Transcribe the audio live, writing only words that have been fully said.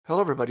Hello,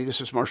 everybody. This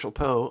is Marshall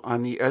Poe.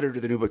 I'm the editor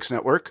of the New Books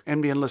Network.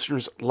 NBN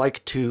listeners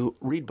like to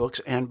read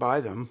books and buy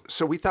them.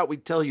 So we thought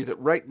we'd tell you that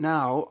right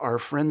now, our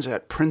friends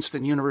at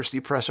Princeton University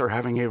Press are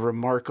having a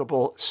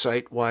remarkable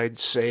site-wide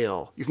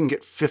sale. You can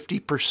get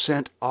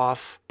 50%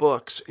 off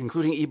books,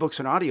 including ebooks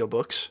and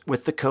audiobooks,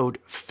 with the code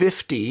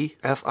 50,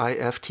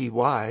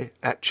 F-I-F-T-Y,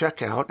 at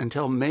checkout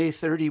until May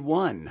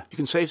 31. You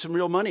can save some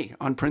real money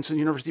on Princeton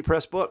University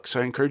Press books.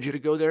 I encourage you to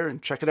go there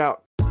and check it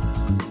out.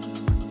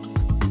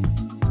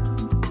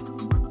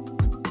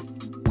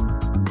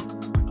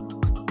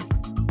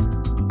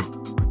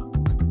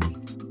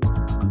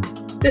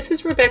 This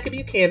is Rebecca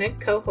Buchanan,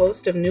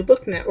 co-host of New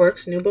Book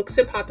Network's New Books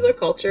in Popular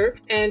Culture,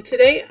 and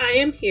today I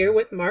am here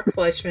with Mark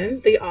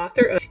Fleischman, the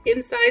author of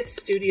Inside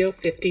Studio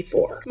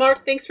 54.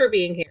 Mark, thanks for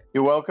being here.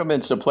 You're welcome.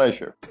 It's a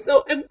pleasure.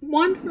 So I'm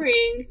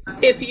wondering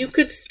if you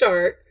could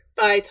start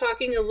by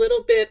talking a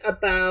little bit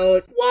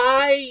about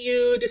why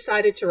you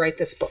decided to write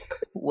this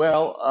book.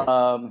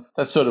 Well,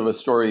 that's sort of a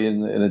story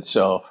in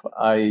itself.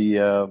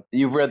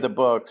 You've read the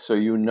book, so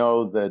you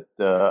know that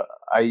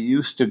I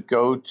used to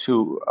go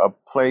to a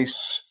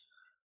place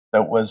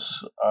that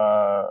was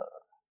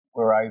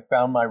where I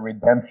found my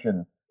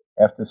redemption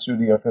after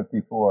Studio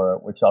 54,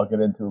 which I'll get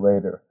into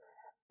later.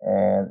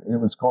 And it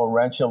was called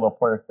Rancho La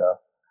Puerta.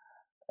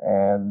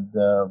 And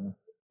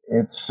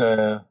it's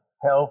a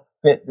health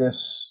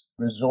fitness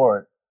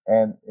resort.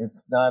 And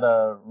it's not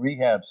a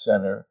rehab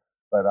center,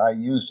 but I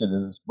used it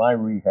as my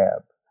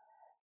rehab,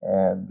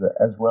 and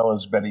as well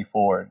as Betty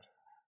Ford.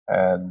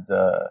 And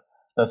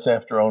that's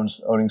after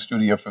owning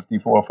Studio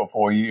 54 for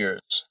 4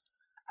 years.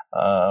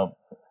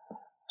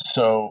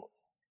 So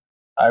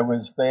I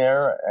was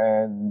there,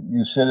 and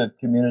you sit at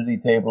community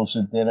tables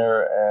at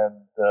dinner,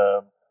 and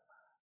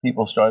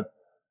people start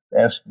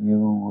asking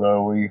you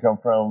where you come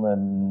from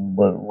and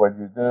what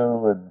you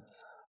do, and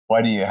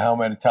how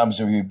many times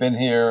have you been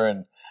here?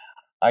 And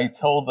I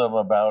told them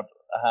about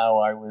how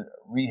I would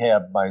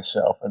rehab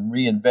myself and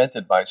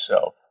reinvented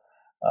myself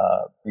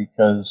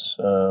because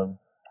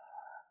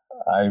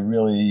I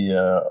really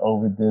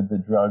overdid the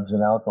drugs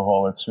and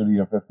alcohol at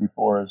Studio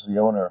 54 as the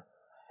owner.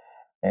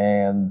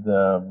 And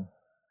the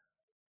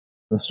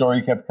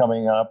story kept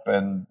coming up,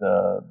 and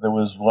there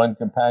was one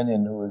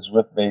companion who was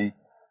with me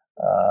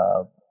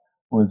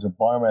who was a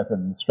bar method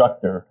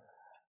instructor,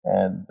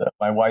 and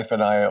my wife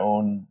and I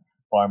own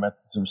bar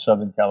methods from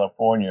Southern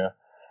California,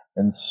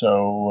 and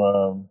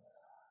so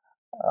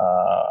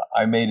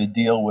I made a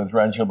deal with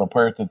Rancho La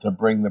Puerta to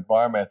bring the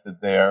bar method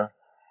there,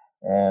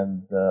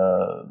 and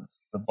the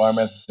bar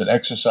method is an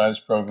exercise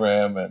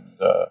program, and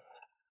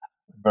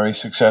very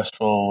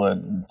successful,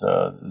 and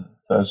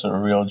does a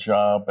real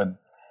job. And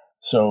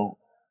so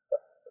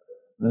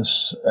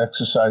this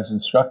exercise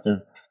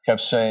instructor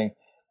kept saying,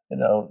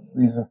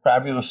 these are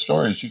fabulous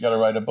stories. You got to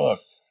write a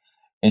book.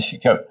 And she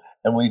kept,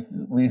 and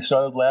we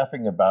started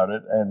laughing about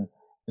it. And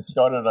it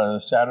started on a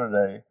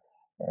Saturday.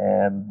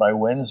 And by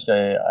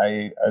Wednesday,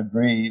 I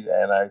agreed,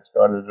 and I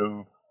started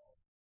to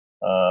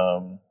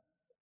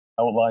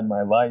outline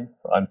my life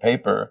on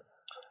paper.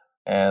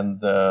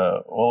 And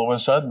all of a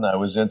sudden, I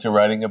was into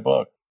writing a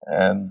book.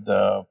 And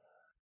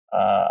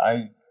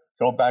I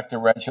go back to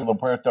Rancho La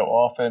Puerta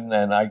often,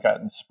 and I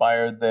got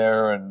inspired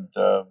there. And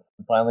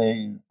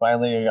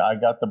finally, I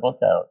got the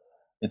book out.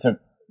 It took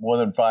more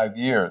than 5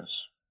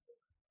 years,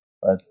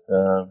 but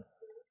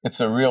it's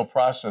a real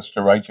process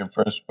to write your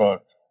first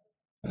book.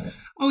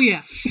 Oh,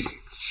 yes.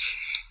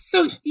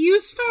 So you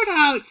start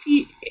out,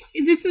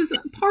 this is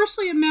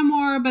partially a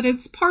memoir, but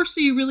it's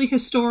partially really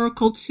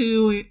historical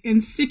too, in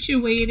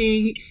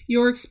situating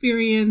your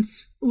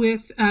experience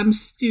with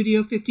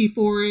Studio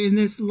 54 in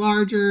this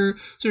larger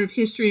sort of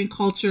history and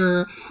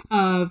culture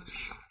of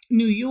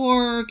New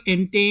York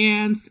and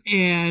dance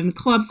and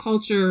club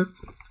culture.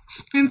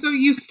 And so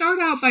you start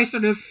out by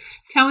sort of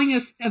telling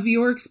us of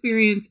your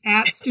experience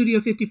at Studio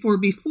 54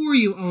 before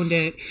you owned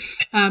it,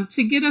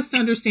 to get us to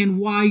understand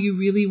why you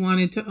really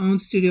wanted to own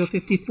Studio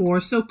 54.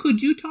 So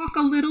could you talk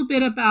a little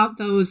bit about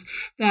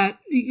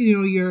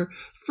your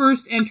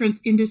first entrance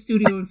into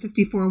Studio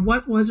 54?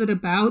 What was it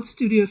about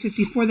Studio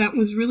 54 that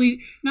was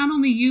really not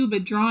only you,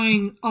 but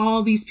drawing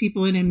all these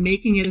people in and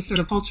making it a sort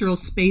of cultural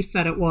space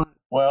that it was?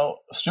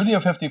 Well, Studio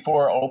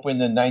 54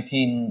 opened in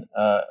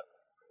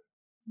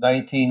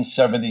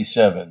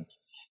 1977.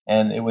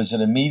 And it was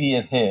an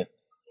immediate hit.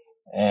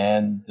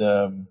 And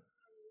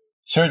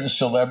certain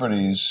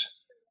celebrities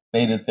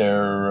made it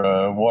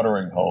their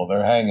watering hole,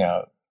 their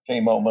hangout.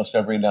 Came almost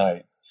every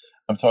night.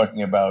 I'm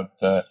talking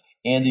about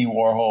Andy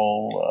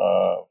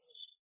Warhol,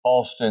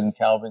 Halston,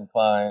 Calvin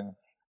Klein,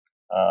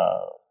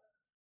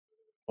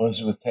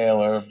 Elizabeth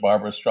Taylor,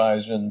 Barbra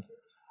Streisand,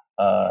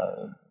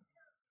 to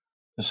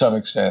some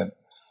extent.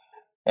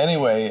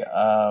 Anyway,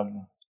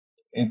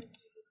 it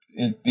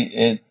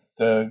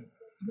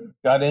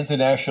got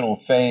international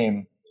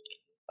fame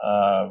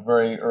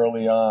very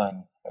early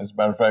on. As a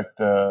matter of fact,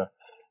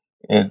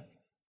 it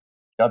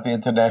got the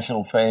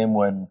international fame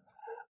when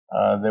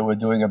they were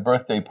doing a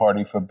birthday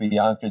party for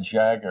Bianca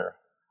Jagger,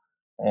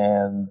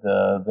 and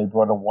they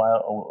brought a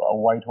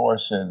white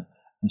horse in,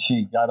 and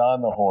she got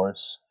on the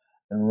horse,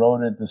 and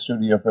rode into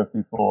Studio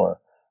 54.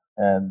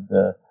 And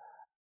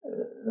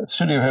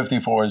Studio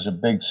 54 is a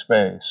big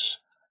space.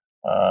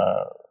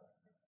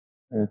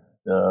 It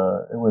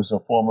was a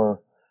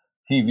former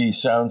TV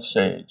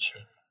soundstage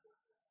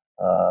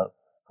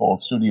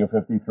called Studio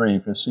 53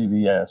 for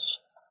CBS.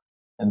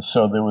 And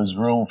so there was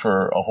room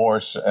for a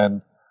horse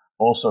and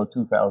also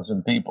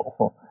 2,000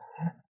 people.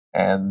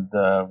 And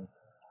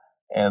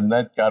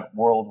that got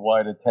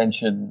worldwide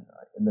attention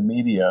in the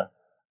media.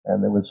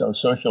 And there was no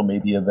social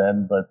media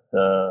then, but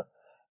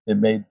it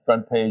made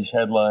front page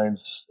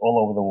headlines all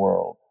over the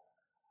world.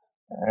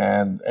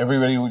 And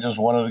everybody just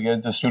wanted to get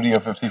into Studio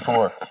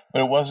 54.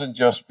 But it wasn't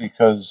just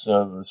because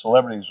the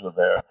celebrities were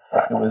there.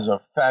 It was a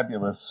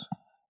fabulous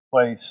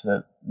place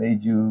that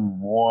made you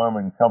warm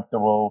and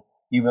comfortable,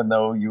 even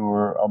though you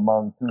were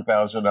among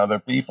 2,000 other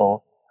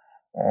people.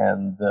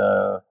 And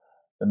the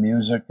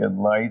music and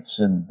lights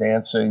and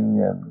dancing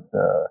and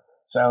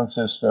sound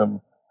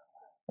system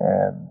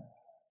and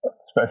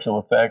special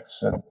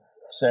effects and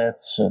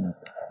sets, and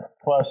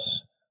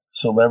plus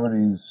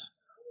celebrities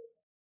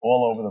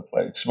all over the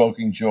place,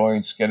 smoking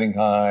joints, getting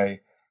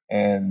high,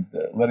 and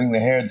letting the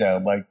hair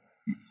down like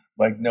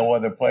no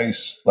other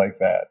place like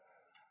that,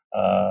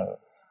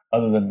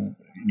 other than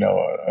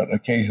an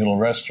occasional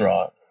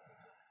restaurant.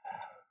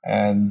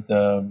 And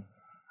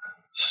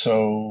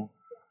so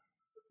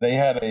they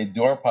had a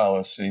door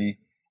policy,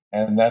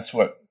 and that's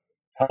what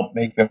helped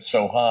make them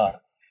so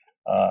hot.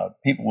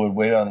 People would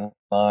wait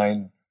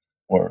online,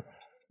 or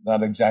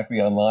not exactly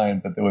online,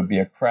 but there would be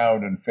a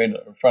crowd in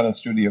front of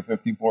Studio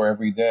 54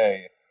 every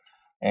day.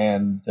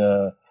 And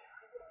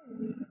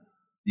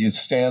you'd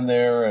stand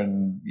there,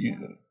 and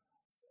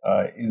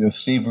either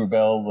Steve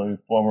Rubell, the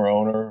former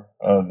owner,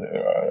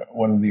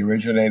 one of the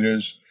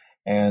originators,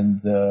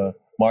 and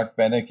Mark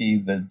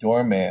Benecke, the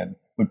doorman,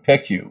 would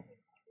pick you.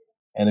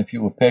 And if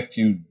you were picked,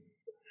 you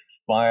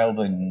smiled,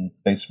 and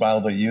they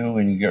smiled at you,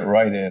 and you get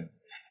right in.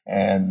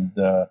 And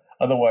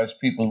otherwise,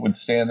 people would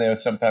stand there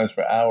sometimes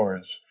for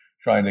hours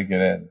trying to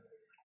get in.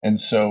 And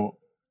so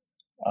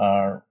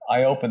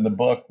I opened the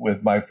book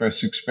with my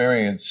first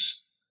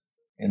experience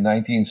in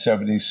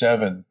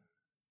 1977,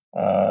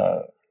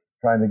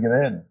 trying to get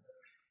in.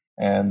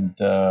 And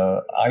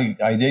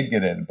I did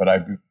get in, but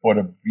I brought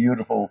a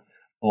beautiful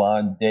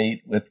blonde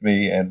date with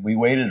me, and we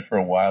waited for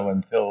a while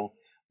until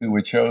we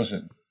were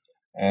chosen.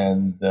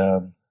 And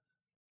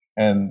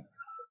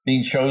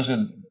being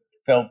chosen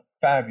felt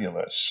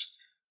fabulous.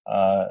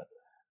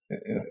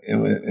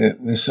 It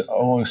was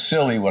almost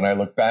silly when I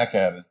look back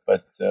at it,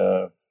 but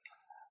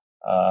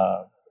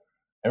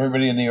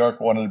everybody in New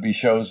York wanted to be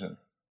chosen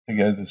to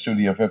get into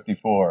Studio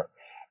 54.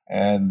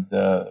 And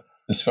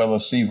this fellow,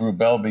 Steve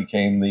Rubell,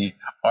 became the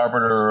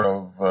arbiter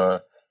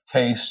of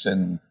taste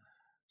and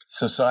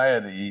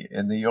society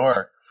in New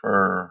York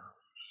for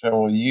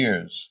several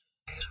years.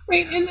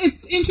 Right, and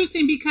it's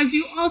interesting because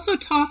you also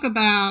talk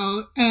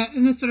about,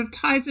 and this sort of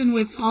ties in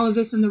with all of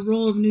this in the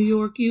role of New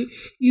York.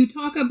 You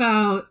talk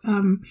about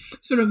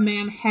sort of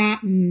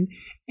Manhattan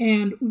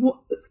and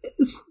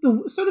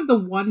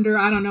the wonder.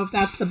 I don't know if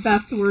that's the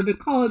best word to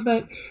call it,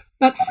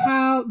 but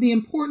how the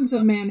importance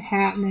of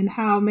Manhattan and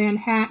how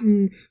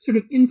Manhattan sort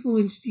of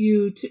influenced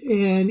you.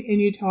 And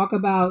you talk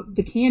about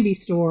the candy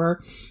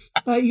store.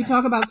 But you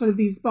talk about sort of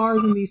these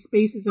bars and these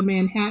spaces of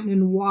Manhattan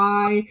and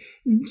why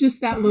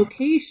just that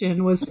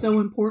location was so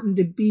important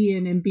to be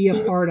in and be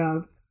a part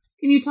of.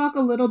 Can you talk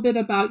a little bit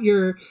about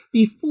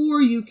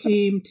before you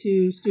came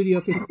to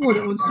Studio 54,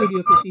 to own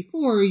Studio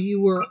 54, you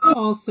were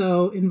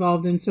also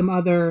involved in some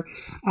other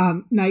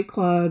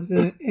nightclubs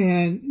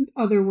and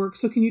other work.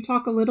 So can you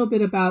talk a little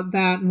bit about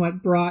that and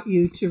what brought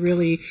you to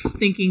really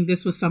thinking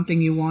this was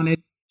something you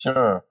wanted?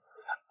 Sure.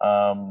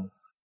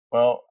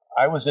 Well,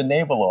 I was a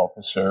naval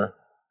officer.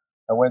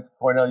 I went to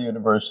Cornell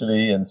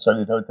University and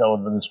studied hotel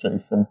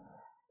administration,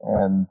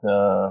 and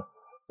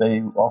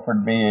they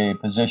offered me a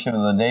position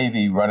in the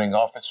Navy running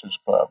Officers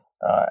Club,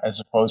 as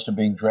opposed to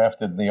being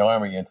drafted in the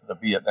Army into the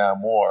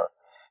Vietnam War.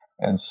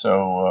 And so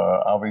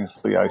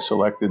obviously I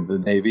selected the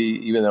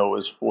Navy, even though it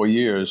was 4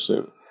 years.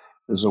 It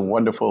was a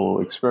wonderful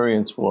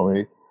experience for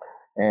me.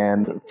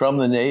 And from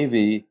the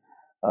Navy,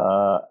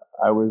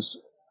 I was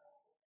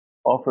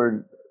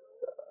offered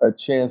a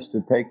chance to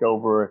take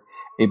over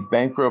a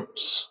bankrupt,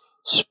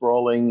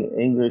 sprawling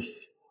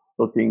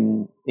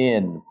English-looking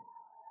inn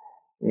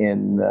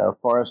in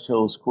Forest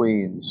Hills,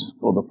 Queens,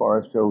 called the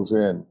Forest Hills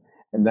Inn.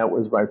 And that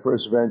was my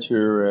first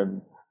venture,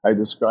 and I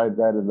described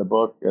that in the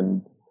book.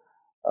 And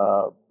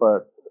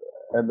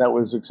that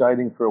was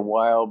exciting for a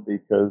while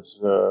because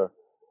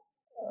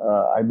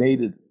I made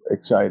it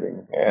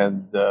exciting.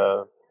 And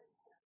it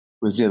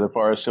was near the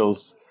Forest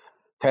Hills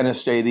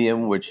Tennis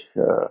Stadium, which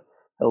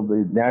held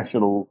the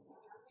national,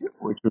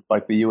 which was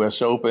like the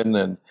U.S. Open,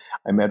 and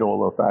I met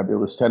all the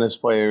fabulous tennis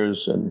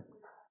players, and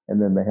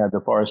then they had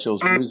the Forest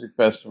Hills Music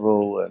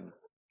Festival, and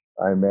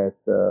I met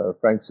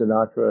Frank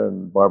Sinatra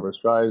and Barbra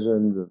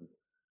Streisand,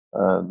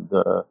 and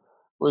it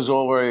was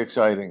all very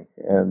exciting,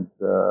 and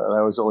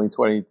I was only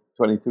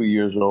 22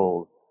 years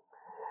old.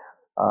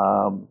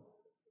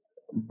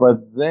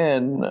 But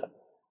then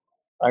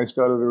I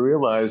started to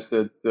realize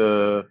that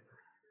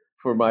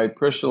for my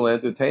personal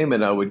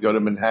entertainment, I would go to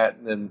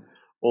Manhattan, and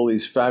all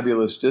these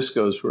fabulous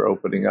discos were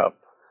opening up.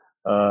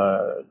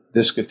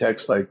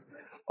 Discotheques like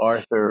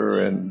Arthur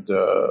and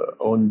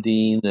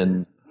Ondine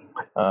and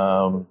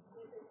um,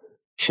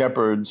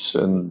 Shepherds,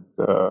 and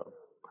the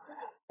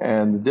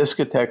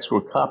discotheques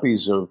were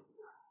copies of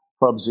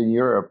clubs in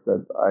Europe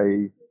that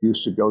I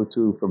used to go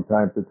to from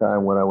time to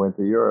time when I went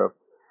to Europe,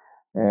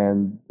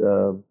 and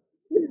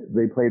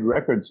they played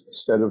records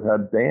instead of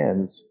had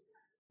bands,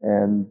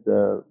 and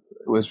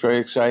it was very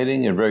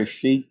exciting and very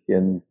chic.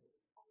 And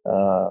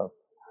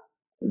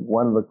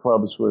one of the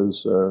clubs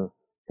was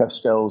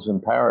Castells in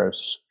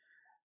Paris,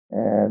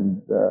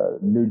 and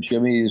New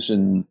Jimmy's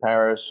in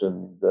Paris,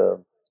 and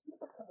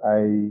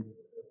I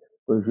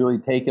was really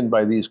taken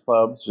by these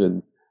clubs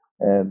and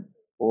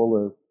all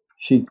the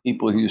chic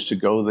people who used to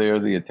go there,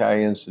 the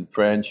Italians and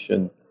French,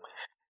 and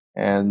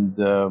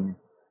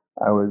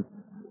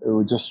it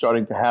was just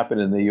starting to happen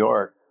in New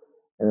York,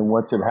 and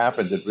once it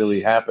happened, it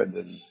really happened,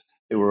 and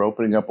they were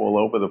opening up all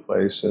over the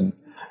place, and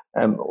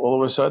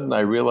all of a sudden,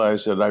 I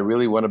realized that I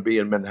really want to be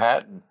in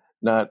Manhattan,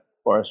 not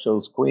Forest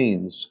Hills,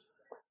 Queens,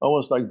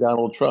 almost like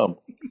Donald Trump.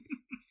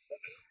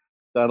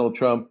 Donald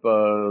Trump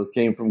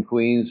came from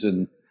Queens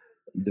and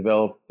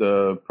developed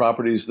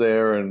properties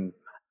there, and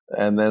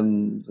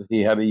then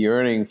he had a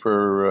yearning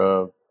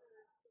for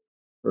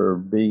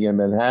being in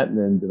Manhattan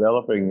and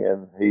developing,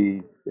 and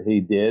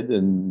he did,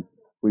 and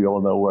we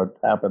all know what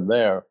happened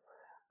there.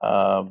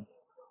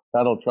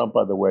 Donald Trump,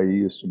 by the way,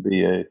 used to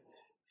be a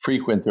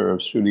frequenter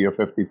of Studio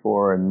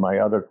 54 and my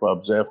other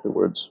clubs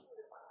afterwards.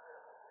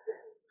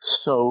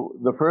 So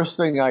the first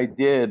thing I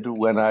did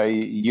when I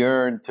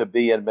yearned to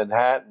be in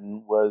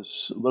Manhattan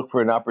was look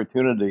for an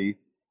opportunity.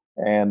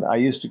 And I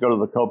used to go to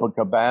the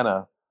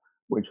Copacabana,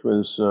 which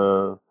was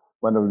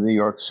one of New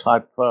York's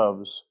hot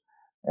clubs.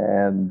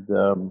 And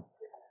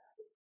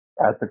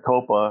at the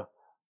Copa,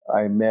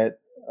 I met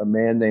a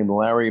man named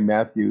Larry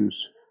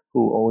Matthews,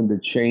 who owned a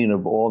chain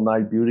of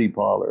all-night beauty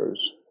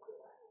parlors,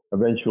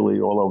 eventually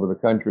all over the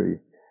country.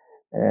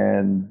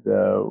 And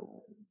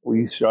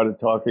we started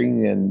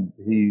talking, and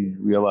he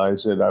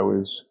realized that I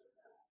was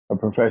a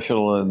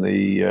professional in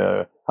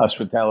the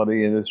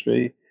hospitality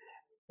industry.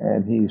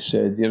 And he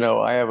said,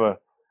 I have a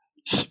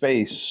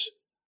space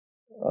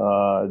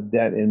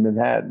that in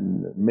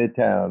Manhattan,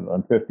 Midtown,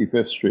 on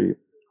 55th Street,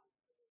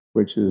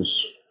 which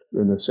is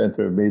in the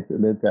center of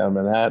Midtown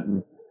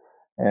Manhattan.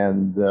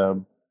 And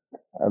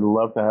I'd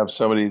love to have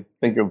somebody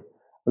think of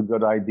a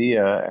good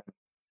idea.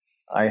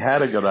 I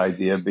had a good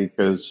idea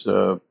because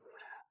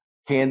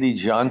Candy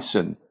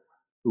Johnson,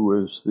 who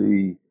was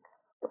the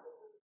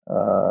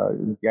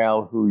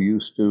gal who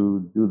used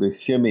to do the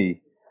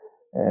shimmy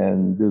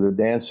and do the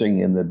dancing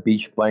in the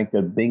Beach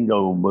Blanket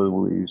Bingo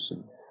movies,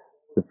 and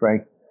the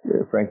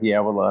Frankie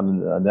Avalon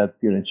and Annette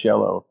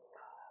Funicello,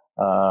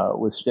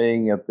 was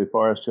staying at the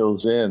Forest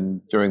Hills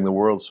Inn during the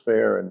World's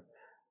Fair in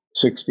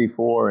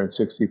 '64 and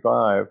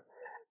 '65,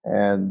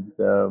 and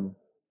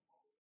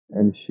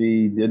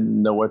she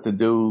didn't know what to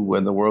do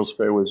when the World's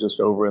Fair was just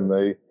over, and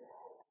it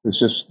was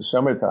just the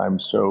summertime.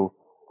 So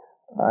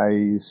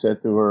I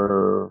said to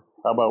her,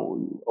 "How about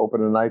we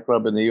open a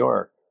nightclub in New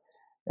York?"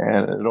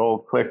 And it all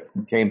clicked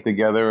and came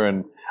together,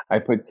 and I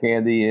put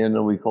Candy in,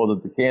 and we called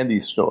it the Candy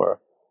Store.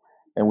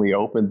 And we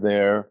opened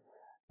there,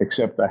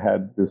 except I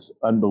had this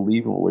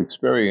unbelievable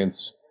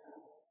experience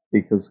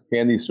because the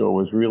Candy Store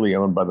was really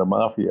owned by the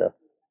mafia.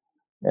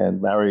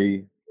 And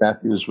Larry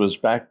Matthews was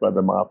backed by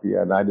the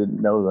mafia, and I didn't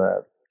know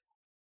that.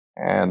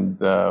 And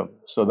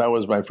so that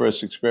was my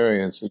first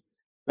experience.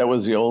 That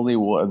was the only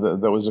one,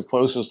 that was the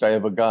closest I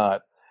ever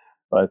got.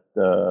 But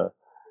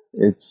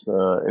it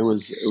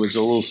was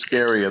a little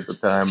scary at the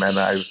time, and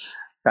I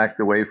backed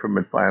away from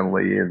it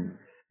finally and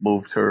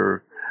moved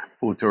her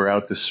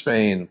out to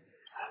Spain.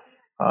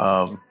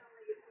 But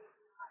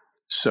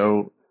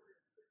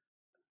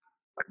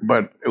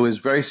it was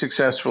very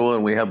successful,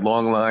 and we had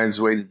long lines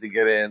waiting to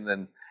get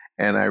in,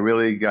 and I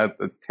really got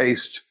the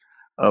taste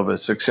of a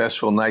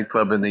successful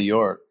nightclub in New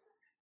York.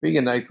 Being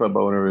a nightclub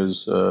owner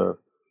is a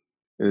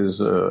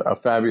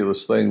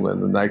fabulous thing when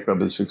the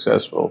nightclub is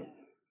successful.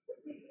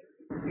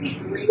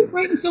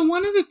 Right. And so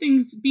one of the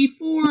things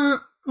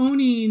before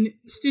owning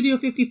Studio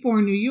 54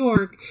 in New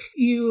York,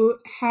 you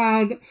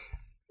had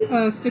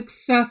a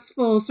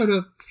successful sort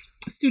of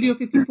Studio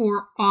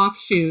 54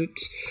 offshoot.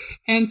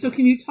 And so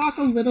can you talk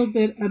a little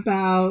bit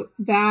about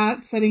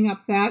that, setting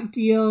up that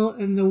deal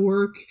and the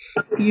work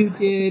you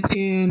did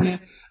in...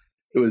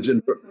 It was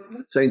in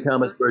St.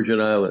 Thomas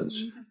Virgin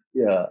Islands.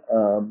 Yeah.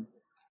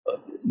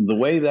 The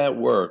way that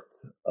worked,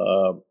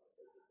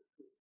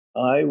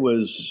 I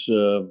was...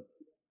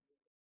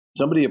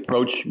 somebody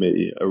approached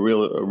me, a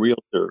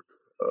realtor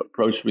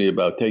approached me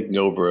about taking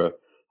over a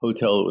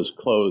hotel that was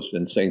closed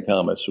in St.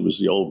 Thomas. It was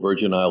the old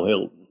Virgin Isle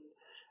Hilton.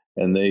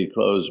 And they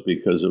closed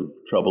because of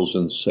troubles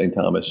in St.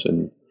 Thomas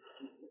in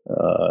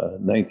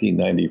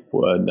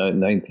 1994, in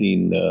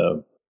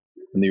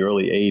the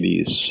early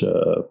 80s.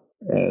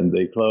 And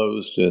they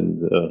closed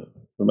in, what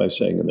am I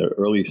saying, in the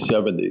early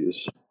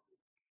 70s.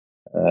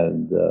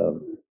 and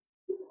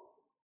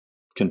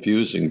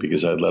confusing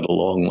because I'd led a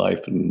long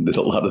life and did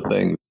a lot of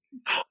things.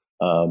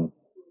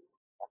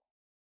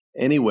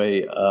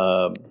 Anyway,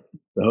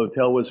 the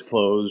hotel was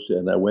closed,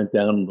 and I went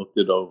down and looked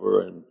it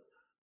over and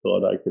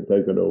thought I could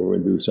take it over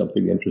and do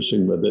something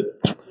interesting with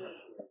it.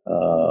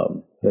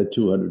 Had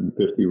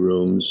 250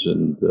 rooms,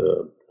 and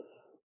it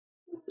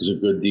was a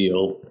good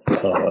deal,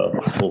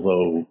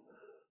 although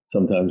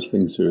sometimes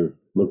things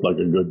look like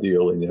a good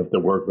deal, and you have to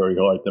work very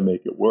hard to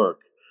make it work.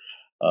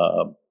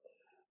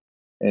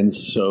 And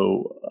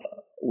so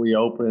we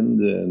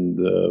opened,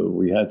 and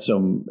we had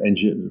some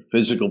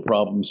physical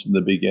problems in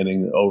the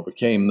beginning,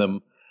 overcame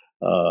them,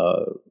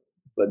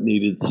 but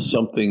needed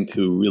something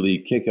to really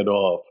kick it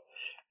off.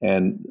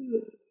 And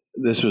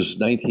this was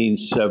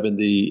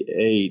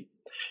 1978,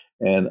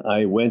 and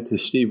I went to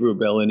Steve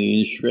Rubel and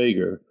Ian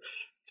Schrager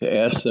to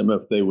ask them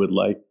if they would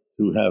like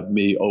to have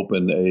me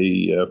open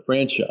a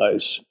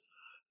franchise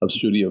of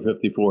Studio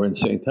 54 in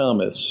St.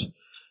 Thomas.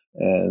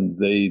 And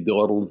they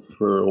dawdled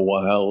for a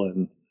while,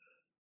 and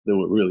they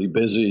were really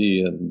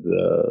busy, and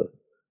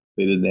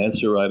they didn't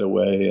answer right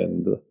away.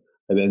 And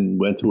I then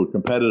went to a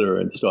competitor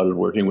and started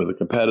working with a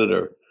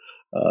competitor,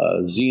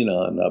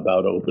 Xenon,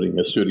 about opening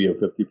a Studio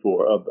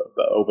 54, about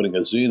opening a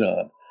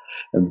Xenon.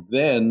 And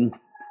then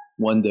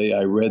one day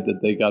I read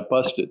that they got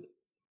busted.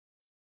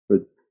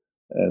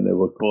 And they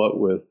were caught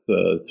with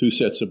 2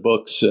 sets of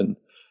books and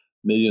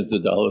millions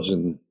of dollars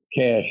in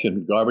cash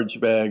and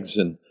garbage bags.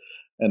 And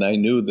I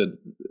knew that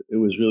it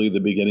was really the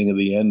beginning of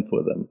the end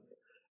for them.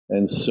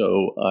 And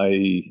so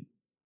I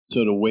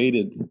sort of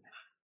waited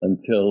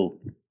until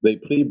they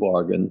plea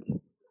bargained,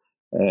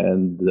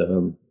 and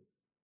they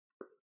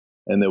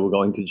were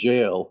going to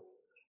jail.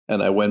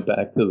 And I went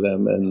back to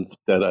them and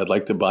said, I'd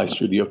like to buy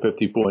Studio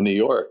 54 in New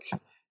York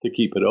to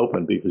keep it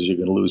open because you're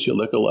going to lose your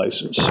liquor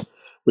license,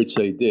 which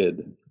they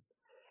did.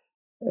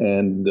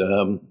 And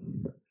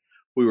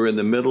we were in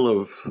the middle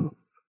of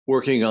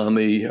working on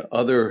the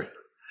other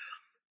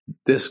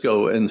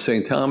disco in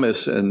St.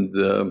 Thomas, and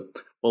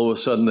all of a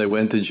sudden they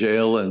went to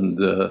jail, and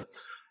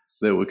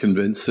they were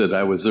convinced that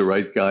I was the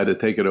right guy to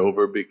take it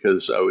over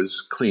because I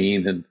was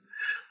clean and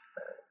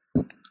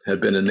had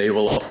been a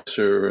naval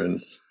officer and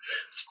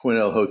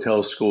Cornell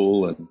Hotel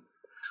School and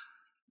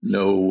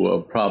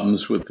no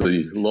problems with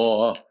the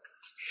law.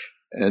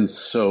 And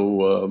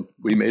so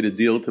we made a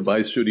deal to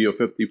buy Studio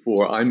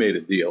 54. I made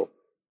a deal.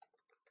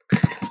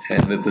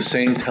 And at the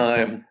same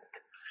time,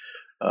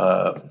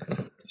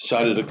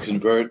 decided to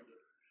convert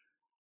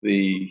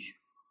the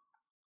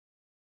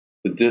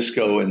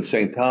disco in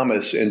St.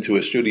 Thomas into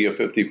a Studio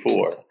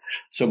 54.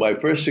 So my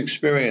first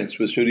experience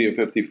with Studio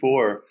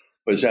 54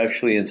 was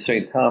actually in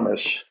St.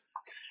 Thomas.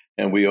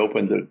 And we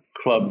opened a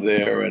club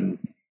there, and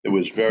it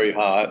was very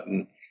hot,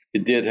 and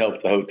it did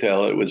help the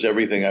hotel. It was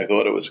everything I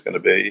thought it was going to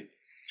be.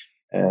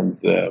 And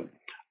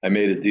I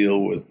made a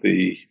deal with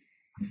the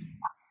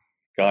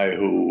guy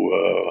who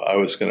I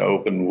was going to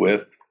open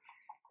with,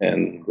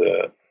 and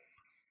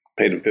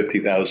paid him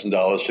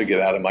 $50,000 to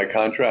get out of my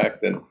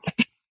contract. And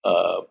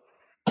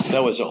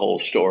that was a whole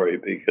story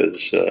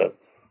because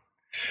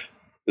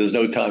there's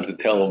no time to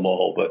tell them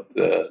all. But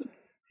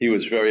he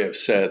was very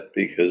upset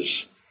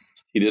because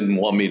he didn't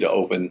want me to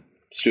open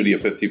Studio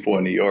 54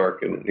 in New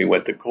York, and he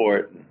went to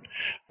court.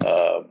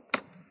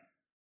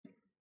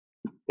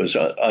 Was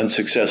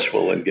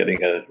unsuccessful in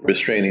getting a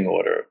restraining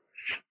order,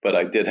 but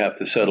I did have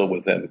to settle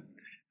with him,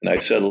 and I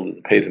settled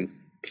and paid him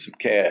some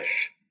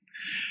cash.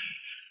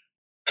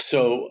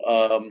 So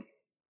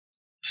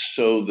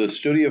the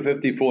Studio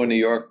 54 in New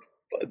York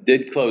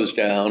did close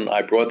down.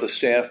 I brought the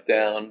staff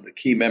down, the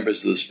key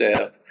members of the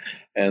staff,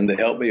 and they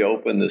helped me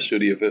open the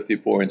Studio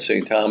 54 in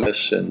St.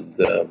 Thomas, and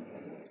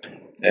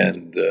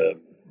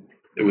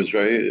it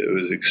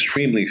was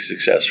extremely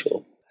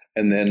successful.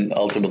 And then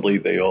ultimately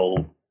they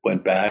all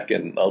went back,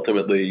 and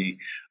ultimately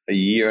a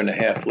year and a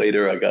half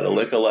later, I got a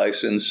liquor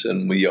license,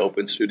 and we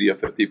opened Studio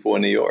 54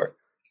 in New York.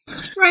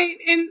 Right.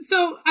 And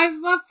so I'd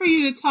love for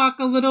you to talk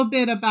a little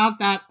bit about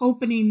that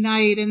opening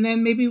night, and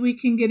then maybe we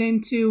can get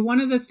into one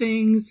of the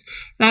things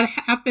that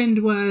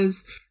happened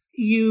was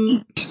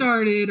you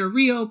started or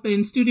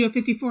reopened Studio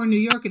 54 in New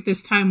York at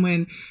this time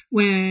when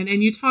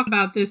and you talk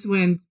about this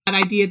when that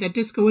idea that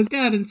disco was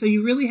dead. And so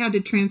you really had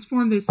to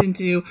transform this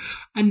into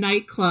a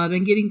nightclub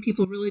and getting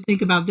people really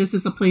think about this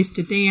as a place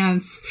to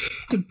dance,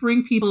 to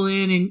bring people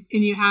in. And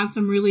you had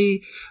some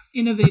really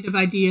innovative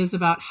ideas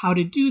about how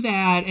to do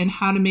that and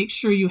how to make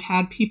sure you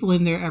had people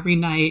in there every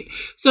night.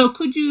 So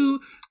could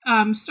you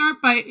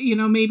start by,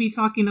 maybe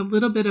talking a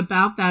little bit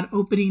about that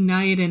opening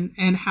night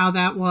and how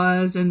that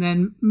was, and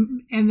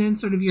then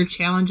sort of your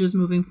challenges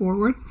moving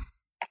forward?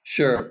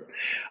 Sure.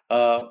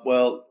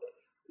 Well,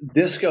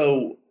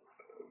 disco,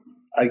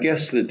 I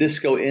guess the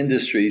disco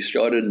industry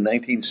started in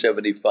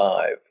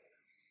 1975,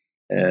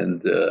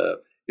 and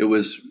the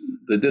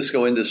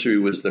disco industry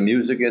was the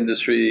music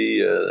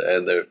industry,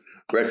 and the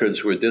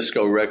records were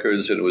disco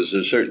records, and it was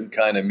a certain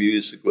kind of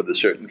music with a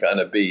certain kind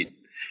of beat,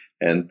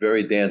 and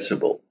very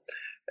danceable.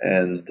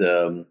 And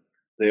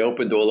they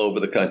opened all over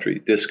the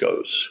country,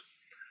 discos.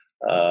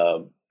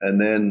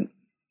 And then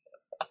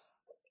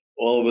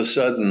all of a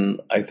sudden,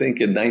 I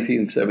think in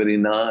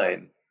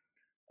 1979,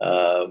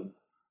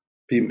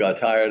 people got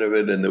tired of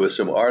it, and there were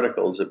some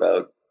articles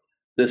about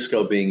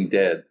disco being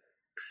dead.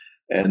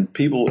 And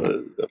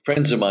people,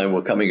 friends of mine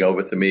were coming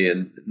over to me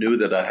and knew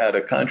that I had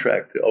a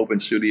contract to open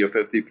Studio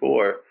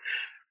 54.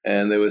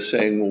 And they were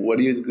saying, well, what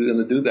are you going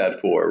to do that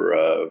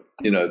for?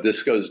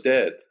 Disco's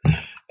dead.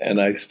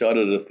 And I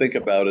started to think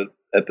about it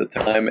at the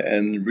time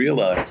and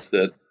realized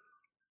that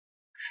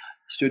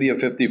Studio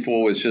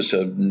 54 was just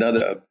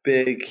another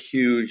big,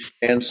 huge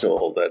dance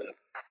hall that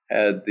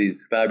had these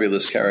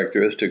fabulous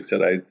characteristics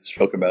that I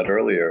spoke about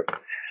earlier.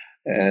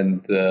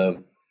 And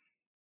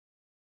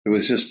it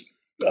was just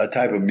a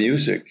type of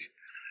music.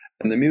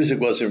 And the music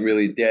wasn't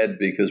really dead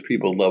because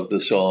people loved the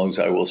songs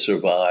 "I Will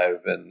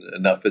Survive" and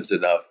 "Enough Is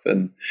Enough,"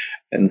 and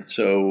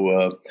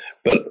so.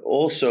 But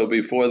also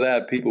before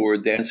that, people were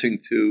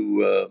dancing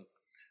to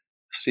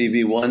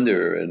Stevie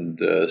Wonder and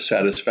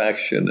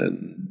Satisfaction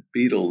and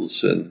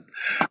Beatles and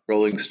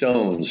Rolling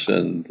Stones,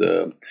 and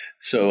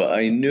so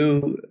I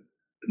knew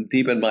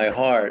deep in my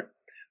heart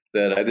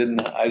that I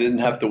didn't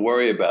have to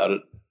worry about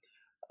it.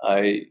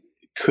 I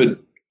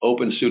could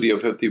open Studio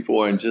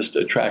 54 and just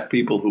attract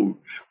people who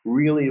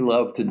really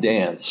love to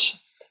dance,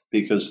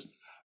 because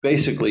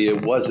basically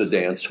it was a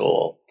dance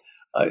hall.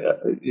 I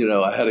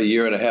had a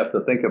year and a half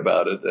to think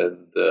about it,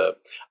 and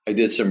I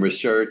did some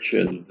research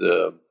and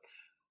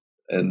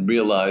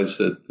realized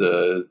that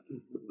the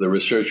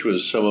research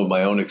was some of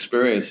my own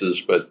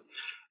experiences, but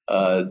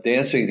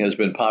dancing has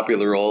been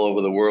popular all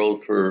over the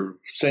world for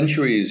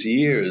centuries,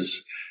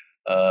 years,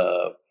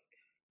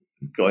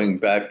 going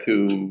back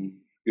to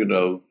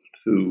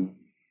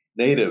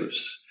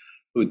natives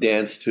who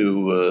danced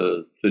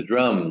to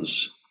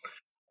drums,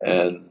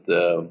 and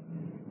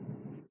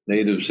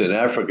natives in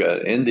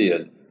Africa,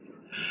 India.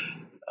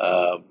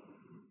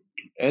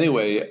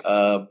 Anyway,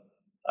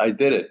 I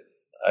did it.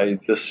 I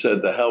just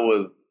said, the hell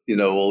with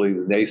all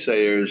these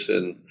naysayers,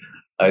 and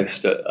I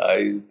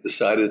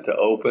decided to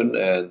open,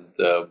 and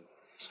the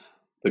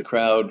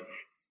crowd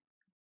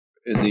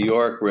in New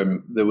York,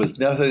 there was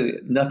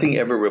nothing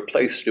ever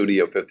replaced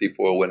Studio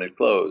 54 when it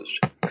closed.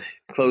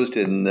 It closed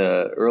in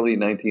very early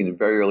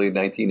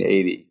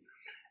 1980,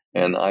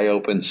 and I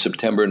opened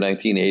September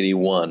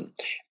 1981.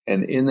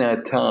 And in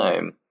that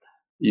time,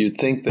 you'd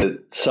think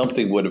that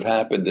something would have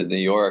happened in New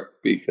York,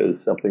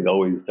 because something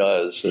always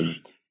does, and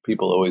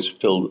people always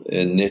fill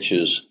in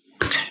niches.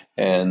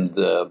 And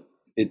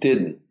it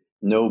didn't.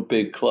 No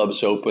big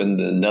clubs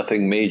opened, and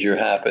nothing major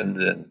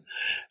happened.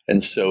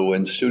 And so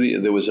in studio,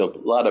 there was a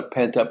lot of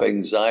pent-up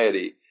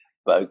anxiety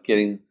about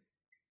getting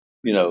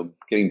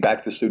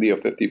back to Studio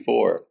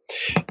 54.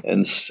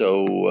 And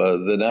so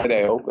the night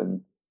I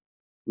opened,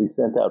 we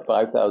sent out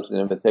 5,000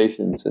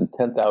 invitations, and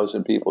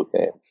 10,000 people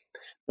came.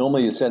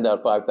 Normally you send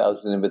out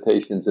 5,000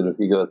 invitations, and if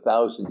you get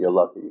 1,000, you're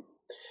lucky.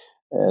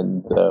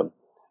 And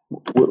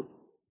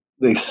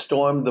they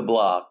stormed the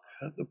block.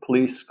 The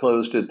police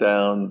closed it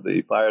down.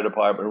 The fire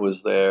department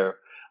was there.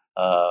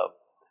 A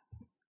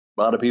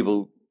lot of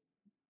people.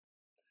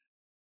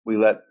 We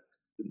let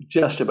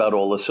just about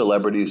all the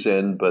celebrities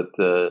in, but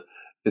it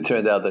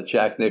turned out that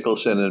Jack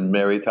Nicholson and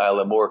Mary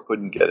Tyler Moore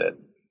couldn't get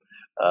in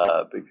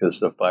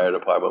because the fire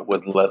department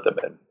wouldn't let them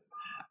in.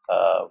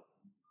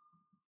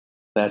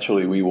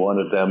 Naturally, we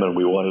wanted them, and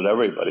we wanted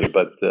everybody,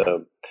 but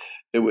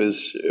it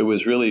was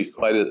really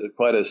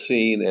quite a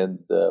scene,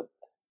 and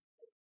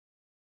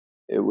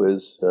it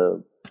was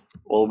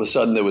all of a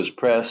sudden there was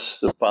press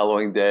the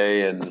following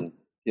day, and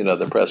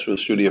the press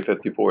was Studio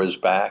 54 is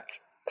back.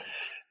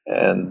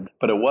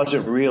 But it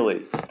wasn't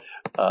really,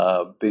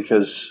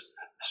 because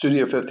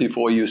Studio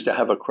 54 used to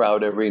have a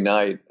crowd every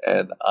night,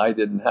 and I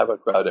didn't have a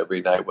crowd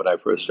every night when I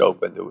first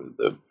opened.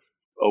 The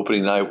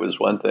opening night was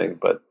one thing,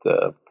 but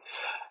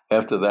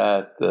after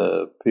that,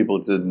 people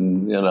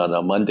didn't, on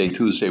a Monday,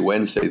 Tuesday,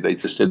 Wednesday, they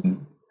just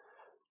didn't,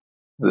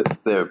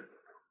 their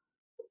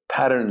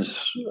patterns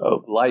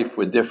of life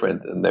were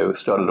different, and they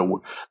started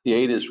the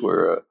 80s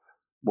were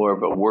more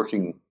of a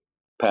working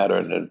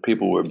pattern, and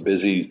people were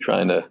busy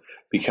trying to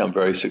become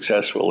very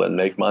successful and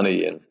make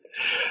money,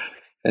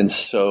 and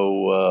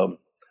so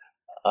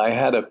I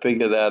had to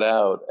figure that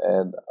out.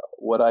 And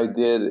what I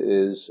did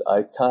is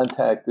I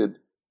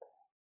contacted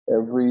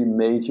every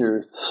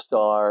major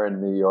star in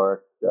New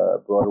York,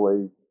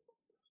 Broadway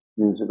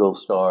musical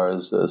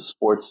stars,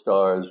 sports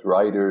stars,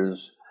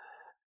 writers,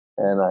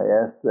 and I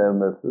asked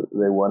them if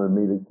they wanted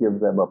me to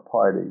give them a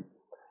party.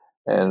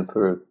 And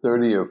for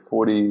 30 or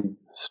 40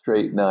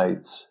 straight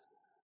nights,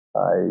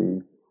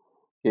 I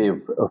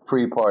gave a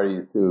free party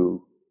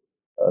to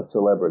a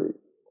celebrity,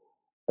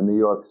 a New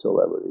York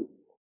celebrity,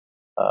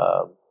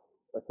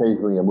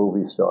 occasionally a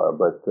movie star,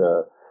 but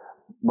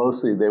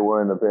mostly they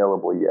weren't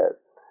available yet.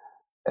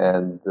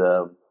 And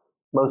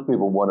most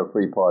people want a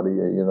free party.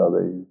 They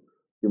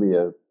give me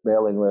a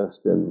mailing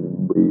list,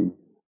 and we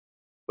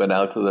went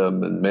out to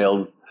them and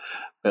mailed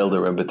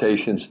their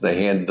invitations.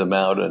 They handed them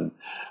out, and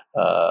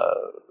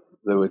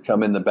they would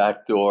come in the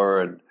back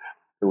door, and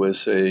it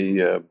was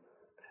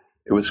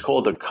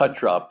called a cut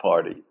drop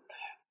party.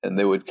 and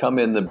they would come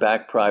in the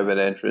back private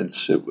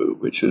entrance,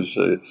 which is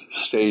a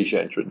stage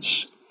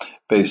entrance,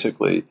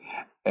 basically,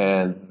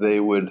 and they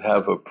would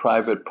have a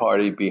private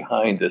party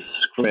behind a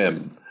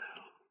scrim,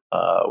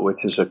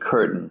 which is a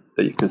curtain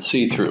that you could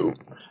see through,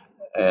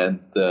 and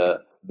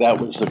that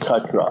was the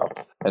cut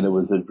drop, and it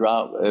was a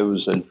drop. It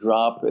was a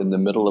drop in the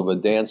middle of a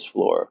dance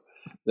floor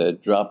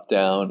that dropped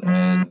down,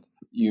 and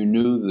you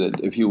knew that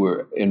if you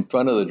were in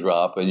front of the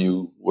drop and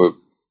you were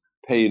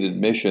paid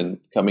admission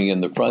coming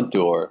in the front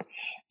door,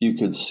 you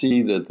could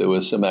see that there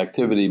was some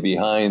activity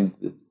behind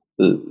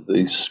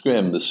the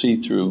scrim, the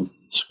see-through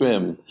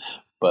scrim,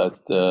 but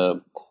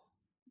and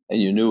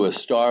you knew a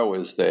star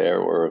was there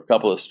or a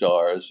couple of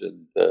stars,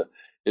 and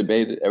it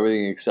made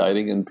everything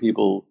exciting, and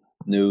people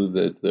knew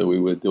that we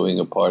were doing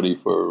a party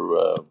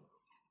for,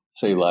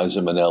 say, Liza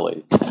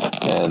Minnelli,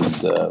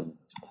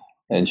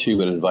 and she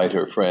would invite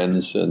her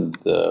friends, and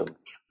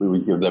we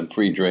would give them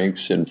free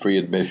drinks and free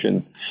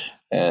admission.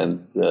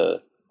 And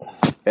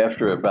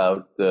after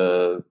about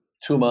 2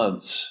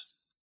 months,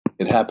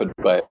 it happened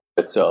by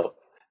itself.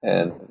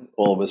 And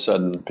all of a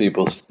sudden,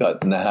 people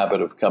got in the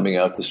habit of coming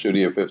out to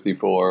Studio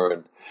 54.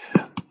 And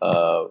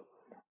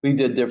we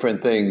did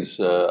different things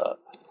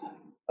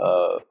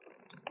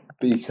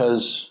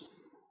because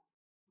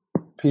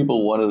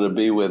people wanted to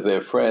be with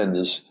their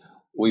friends.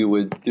 We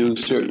would do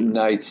certain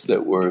nights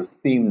that were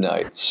theme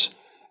nights.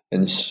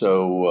 And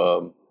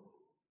so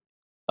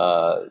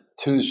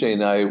Tuesday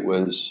night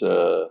was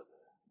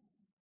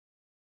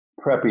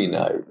preppy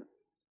night,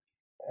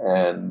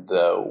 and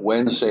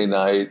Wednesday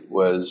night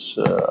was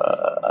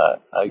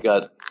I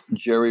got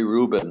Jerry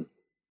Rubin,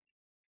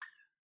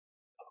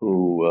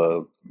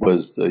 who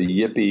was a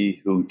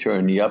yippie who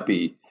turned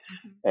yuppie,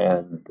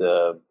 and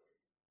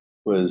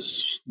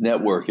was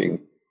networking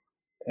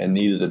and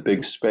needed a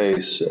big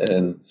space,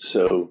 and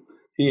so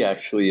he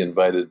actually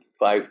invited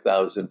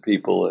 5,000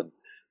 people, and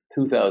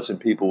 2,000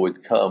 people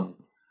would come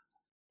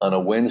on a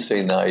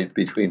Wednesday night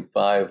between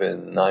 5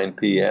 and 9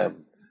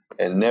 p.m.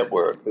 and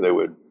network. They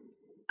would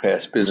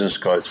pass business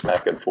cards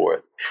back and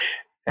forth.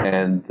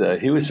 And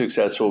he was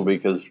successful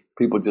because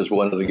people just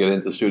wanted to get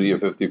into Studio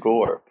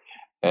 54,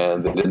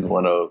 and they didn't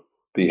want to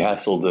be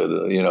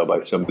hassled, by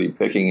somebody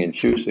picking and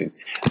choosing.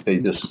 They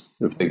just,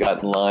 if they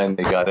got in line,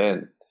 they got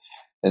in.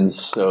 And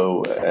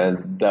so,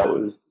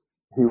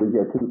 he would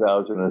get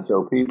 2,000 or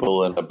so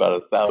people, and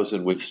about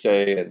 1,000 would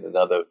stay, and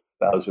another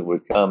 1,000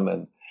 would come,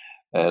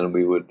 and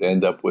we would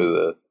end up with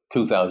a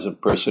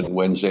 2,000 person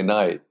Wednesday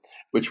night,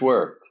 which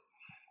worked.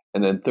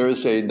 And then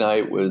Thursday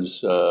night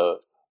was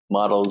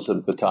models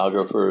and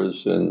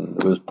photographers, and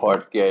it was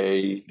part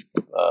gay,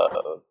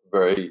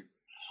 very,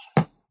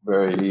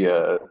 very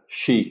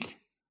chic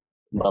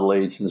model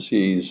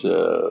agencies,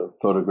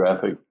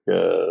 photographic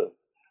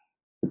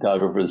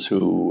photographers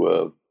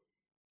who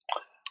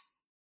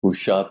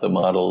shot the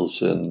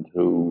models and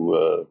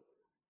who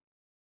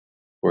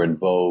were in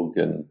Vogue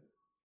and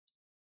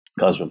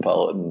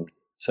Cosmopolitan,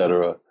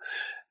 etc.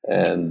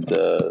 And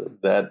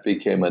that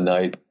became a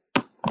night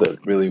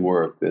that really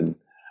worked. And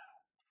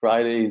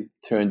Friday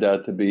turned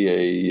out to be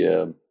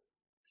a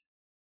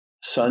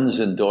sons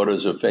and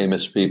daughters of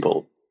famous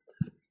people,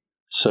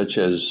 such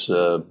as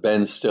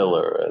Ben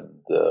Stiller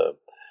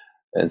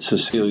and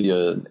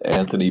Cecilia and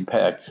Anthony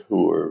Peck,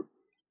 who were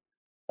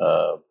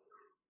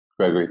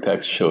Gregory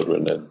Peck's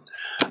children,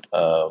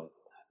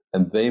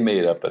 and they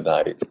made up a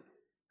night.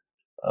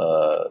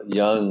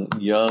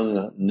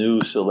 Young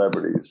new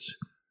celebrities.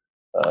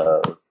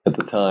 At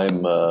the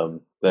time,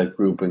 that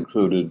group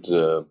included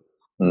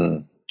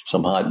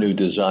some hot new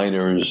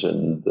designers,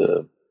 and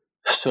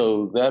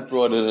so that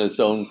brought in its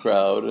own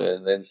crowd.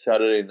 And then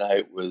Saturday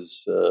night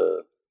was,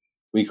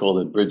 we called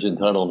it Bridge and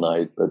Tunnel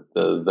night, but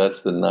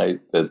that's the night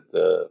that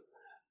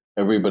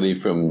everybody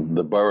from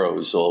the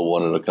boroughs all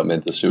wanted to come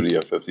into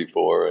Studio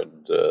 54,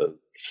 and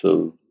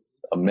so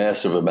a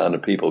massive amount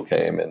of people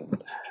came,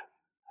 and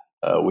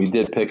we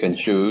did pick and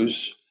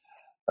choose.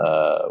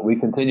 We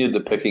continued the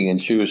picking and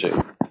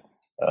choosing,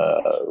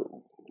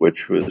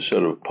 which was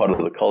sort of part of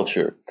the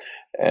culture,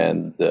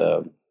 and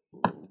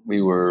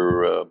we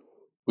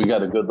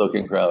got a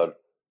good-looking crowd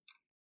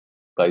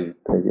by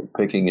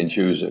picking and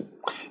choosing.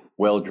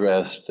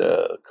 Well-dressed,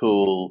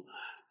 cool,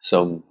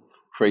 some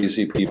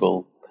crazy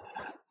people.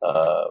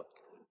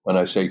 When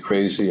I say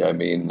crazy, I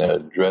mean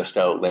dressed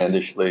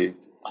outlandishly.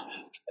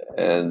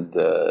 And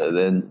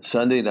then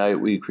Sunday night,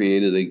 we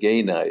created a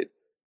gay night.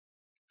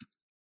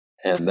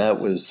 And that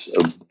was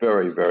a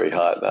very, very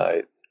hot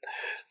night.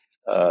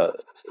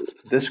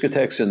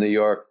 Discotheques in New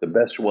York, the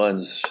best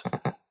ones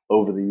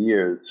over the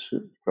years,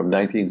 from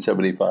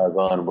 1975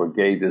 on, were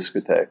gay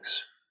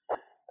discotheques.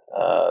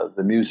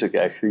 The music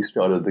actually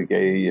started in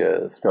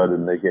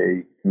the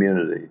gay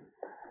community.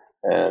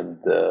 And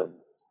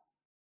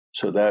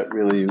so that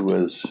really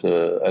was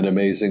an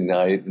amazing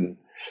night.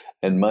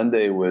 And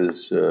Monday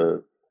was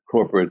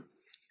corporate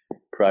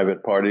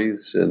private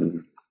parties,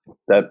 and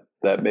that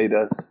made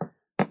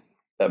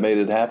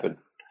it happen.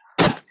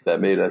 That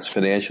made us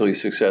financially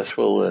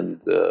successful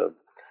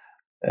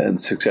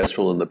and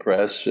successful in the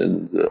press,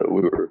 and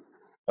we were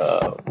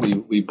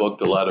we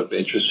booked a lot of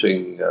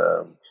interesting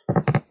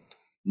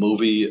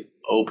movie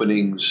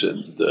openings,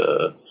 and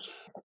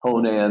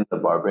Conan the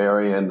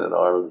Barbarian, and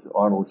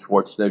Arnold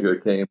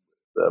Schwarzenegger came,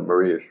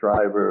 Maria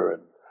Shriver,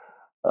 and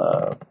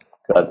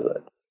got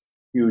a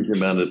huge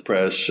amount of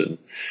press, and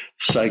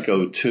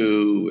Psycho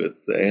 2 with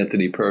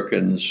Anthony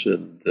Perkins,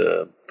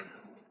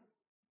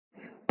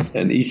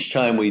 and each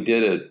time we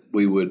did it,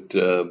 we would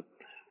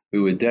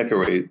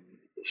decorate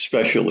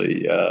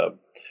specially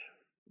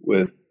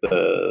with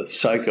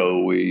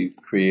Psycho. We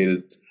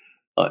created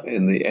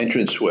in the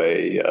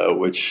entranceway,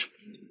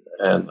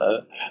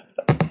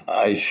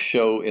 I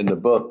show in the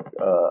book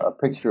a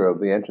picture of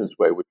the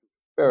entranceway, which is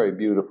very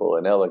beautiful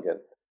and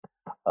elegant.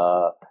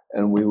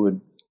 And we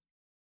would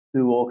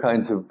do all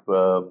kinds of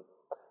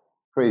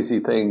crazy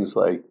things,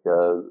 like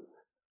the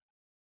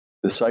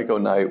Psycho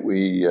night.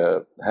 We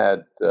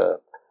had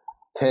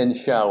 10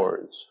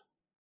 showers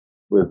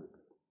with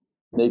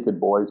naked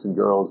boys and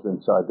girls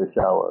inside the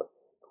shower,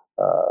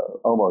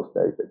 almost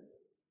naked.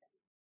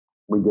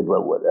 We did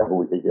whatever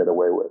we could get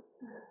away with,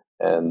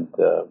 and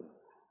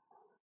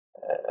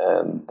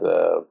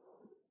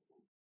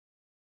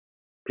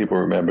people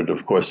remembered,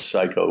 of course,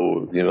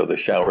 Psycho. The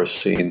shower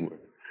scene.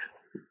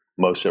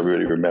 Most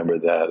everybody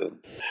remembered that. And,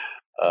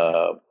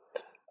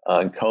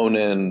 on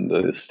Conan,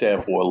 the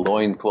staff wore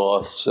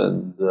loincloths,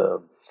 and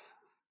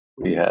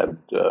we had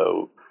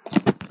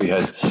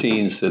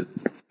scenes that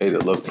made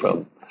it look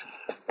from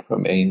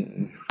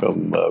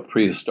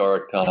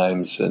prehistoric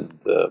times, and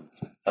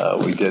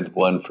we did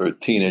one for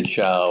Tina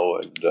Chow,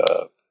 and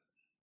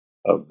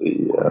of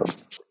the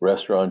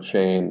restaurant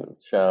chain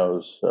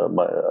Chow's,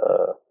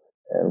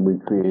 and we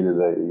created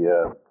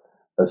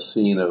a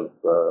scene of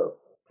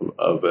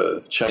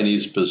a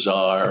Chinese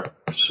bazaar.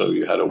 So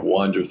you had to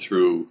wander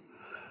through,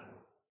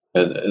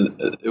 and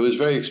it was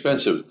very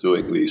expensive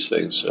doing these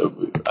things. So,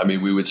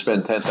 we would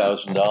spend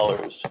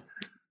 $10,000,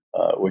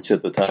 which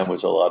at the time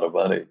was a lot of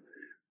money,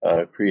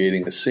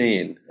 creating a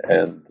scene,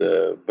 and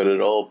but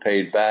it all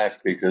paid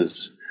back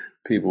because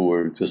people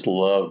were just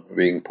loved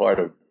being part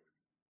of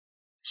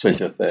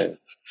such a thing.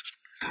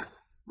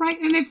 Right,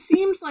 and it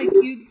seems like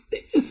you,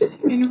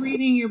 in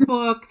reading your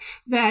book,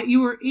 that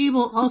you were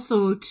able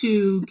also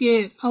to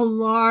get a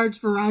large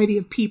variety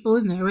of people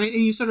in there, right?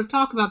 And you sort of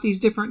talk about these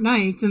different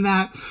nights, and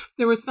that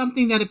there was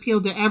something that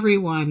appealed to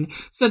everyone,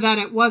 so that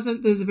it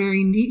wasn't this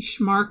very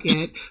niche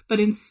market, but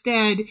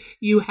instead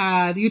you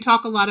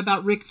talk a lot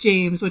about Rick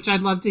James, which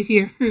I'd love to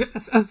hear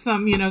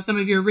some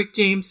of your Rick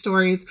James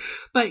stories.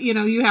 But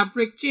you have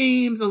Rick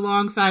James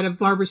alongside of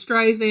Barbra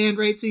Streisand,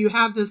 right? So you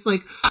have this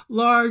like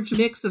large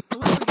mix of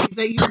celebrities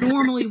that you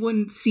normally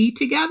wouldn't see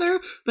together,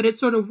 but it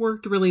sort of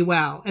worked really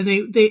well. And they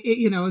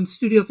and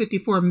Studio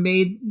 54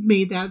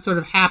 made that sort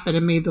of happen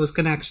and made those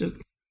connections.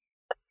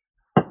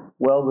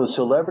 Well, the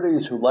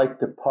celebrities who liked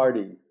to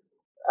party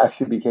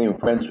actually became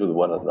friends with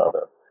one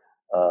another.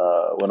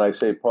 When I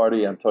say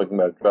party, I'm talking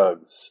about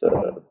drugs,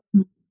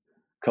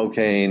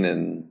 cocaine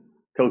and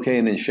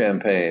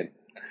champagne,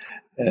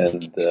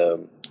 and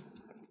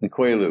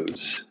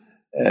Quaaludes,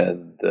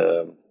 and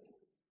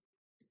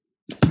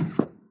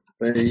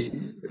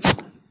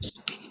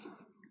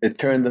it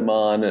turned them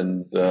on,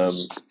 and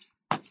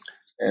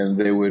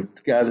they would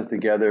gather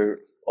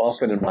together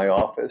often in my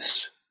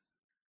office,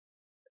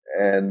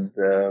 and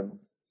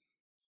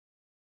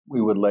we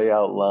would lay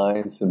out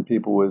lines, and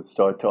people would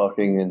start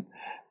talking,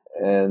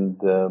 and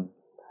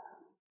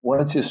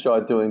once you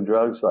start doing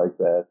drugs like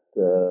that,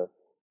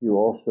 you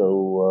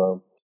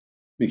also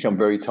become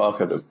very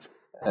talkative,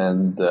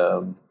 and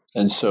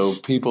so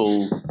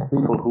people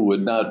who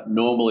would not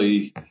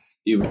normally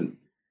even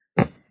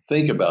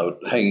think about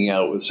hanging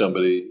out with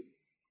somebody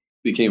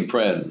became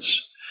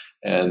friends,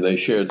 and they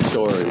shared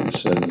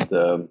stories,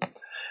 and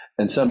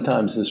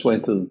sometimes this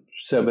went to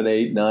 7,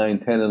 8, 9,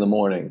 10 in the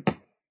morning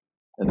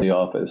in the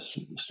office.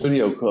 The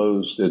studio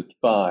closed at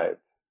 5,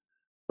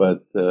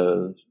 but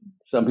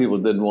some people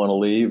didn't want to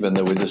leave, and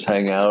they would just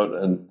hang out,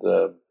 and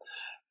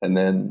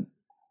then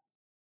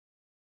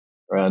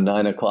around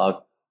 9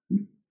 o'clock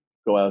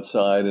go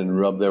outside and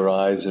rub their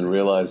eyes and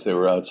realize they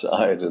were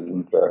outside,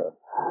 and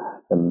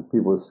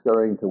people were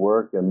scurrying to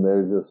work, and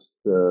they're just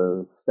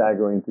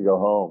staggering to go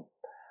home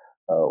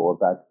or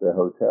back to their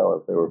hotel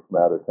if they were from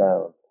out of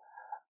town.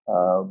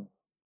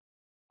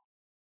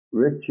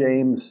 Rick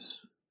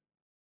James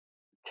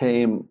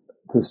came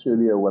to the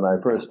studio when I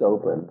first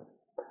opened,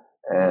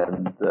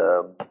 and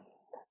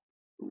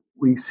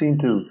we seemed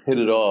to hit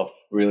it off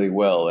really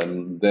well.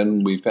 And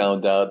then we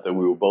found out that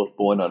we were both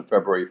born on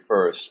February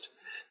 1st,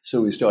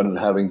 so we started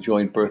having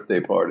joint birthday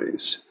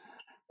parties,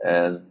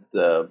 and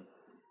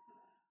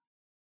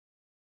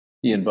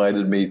he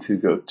invited me to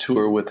go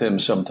tour with him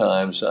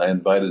sometimes. I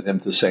invited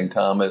him to St.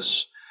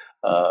 Thomas,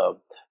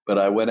 but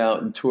I went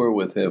out and toured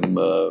with him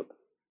to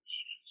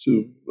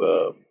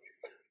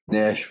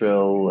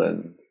Nashville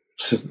and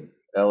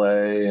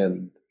L.A.,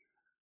 and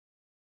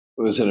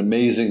it was an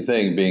amazing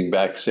thing being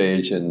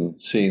backstage and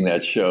seeing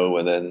that show,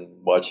 and then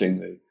watching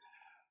the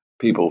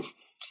people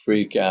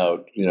freak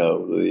out,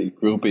 the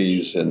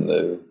groupies and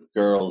the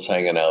girls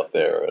hanging out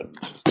there, and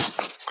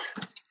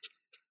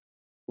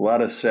a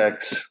lot of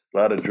sex, a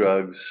lot of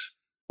drugs,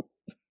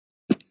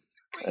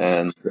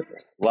 and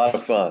a lot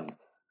of fun.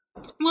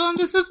 Well, and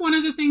this is one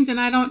of the things, and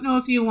I don't know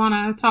if you want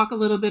to talk a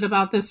little bit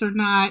about this or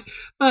not,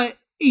 but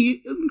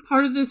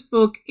part of this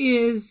book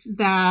is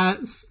that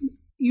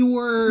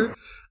your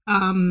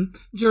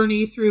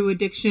journey through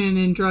addiction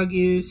and drug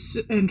use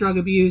and drug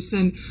abuse,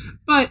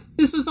 but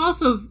this was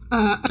also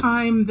a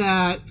time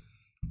that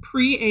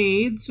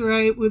pre-AIDS,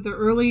 right, with the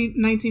early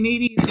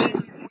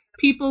 1980s,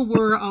 people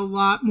were a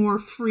lot more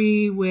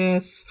free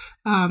with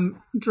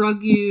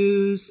drug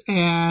use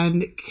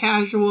and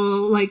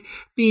casual,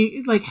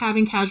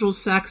 having casual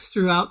sex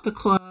throughout the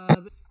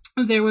club.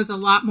 There was a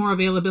lot more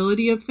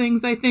availability of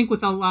things, I think,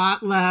 with a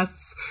lot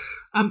less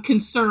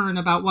concern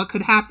about what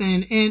could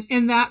happen.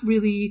 And that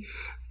really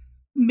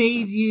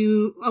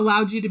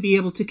allowed you to be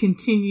able to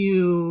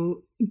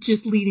continue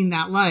just leading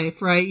that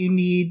life, right? You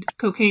need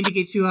cocaine to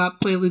get you up,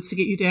 Quaaludes to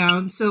get you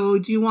down. So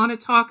do you want to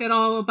talk at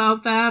all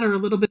about that, or a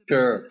little bit?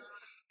 Sure.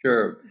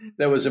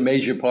 That was a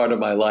major part of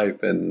my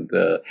life. And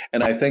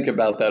I think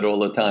about that all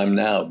the time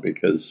now,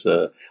 because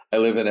I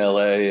live in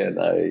LA and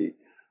I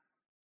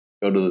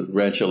go to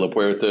Rancho La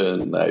Puerta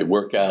and I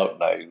work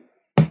out, and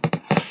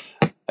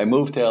I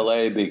moved to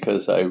LA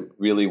because I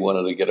really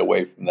wanted to get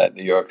away from that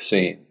New York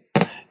scene.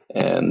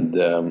 And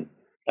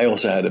I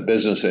also had a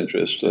business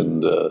interest,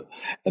 and the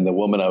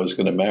woman I was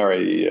going to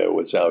marry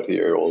was out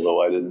here, although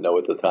I didn't know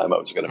at the time I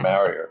was going to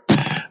marry her.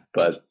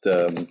 But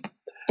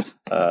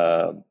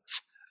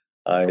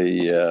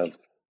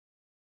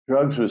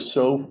drugs was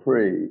so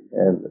free,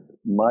 and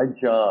my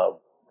job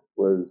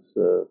was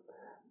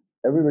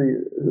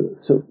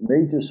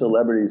major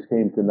celebrities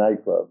came to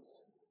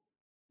nightclubs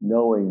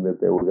knowing that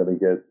they were going to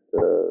get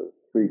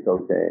free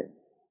cocaine.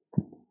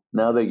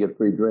 Now they get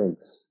free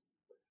drinks.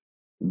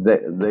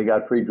 They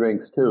got free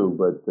drinks too,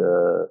 but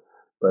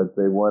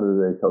they wanted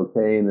the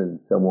cocaine,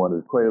 and some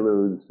wanted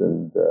Quaaludes,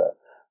 and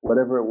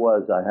whatever it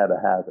was, I had to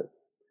have it.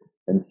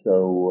 And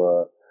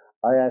so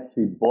I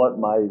actually bought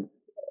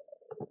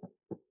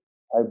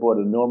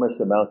enormous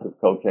amounts of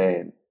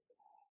cocaine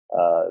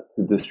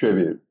to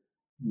distribute.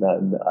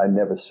 I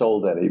never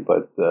sold any,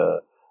 but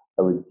I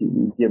would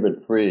give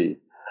it free,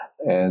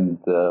 and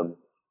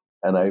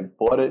I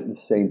bought it in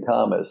St.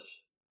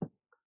 Thomas.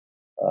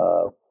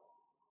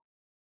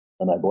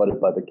 And I bought it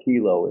by the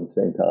kilo in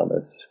St.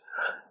 Thomas,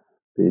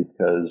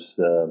 because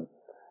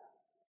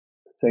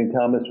St.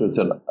 Thomas was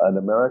an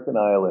American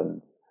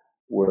island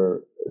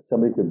where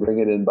somebody could bring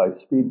it in by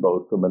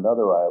speedboat from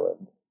another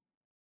island,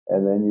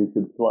 and then you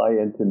could fly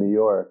into New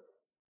York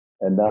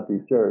and not be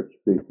searched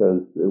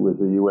because it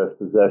was a U.S.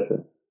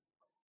 possession.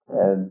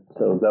 And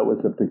so that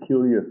was a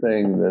peculiar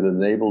thing that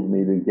enabled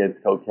me to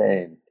get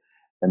cocaine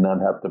and not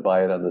have to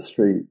buy it on the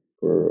street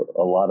for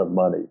a lot of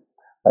money.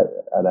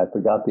 And I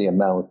forgot the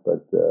amount,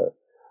 but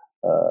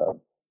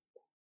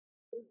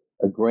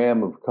a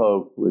gram of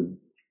coke would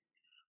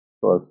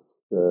cost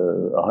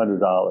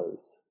 $100,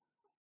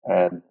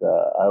 and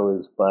I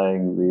was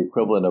buying the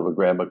equivalent of a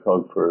gram of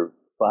coke for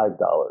 $5,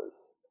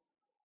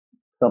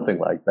 something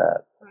like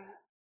that.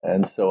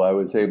 And so I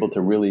was able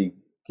to really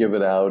give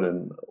it out,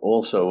 and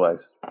also I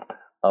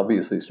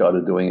obviously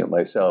started doing it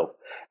myself.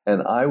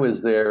 And I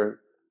was there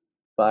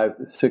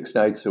 5-6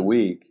 nights a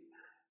week,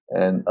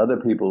 and other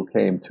people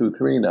came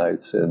 2-3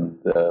 nights. And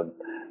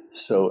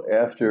so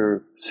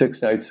after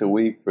 6 nights a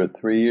week for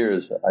 3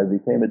 years, I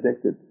became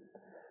addicted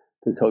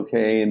to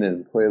cocaine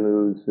and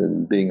Quaaludes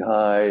and being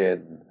high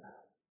and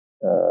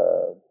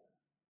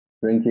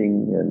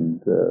drinking,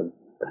 and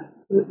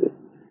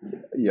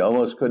you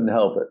almost couldn't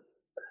help it.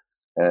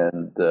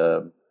 And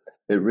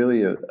it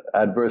really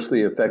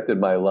adversely affected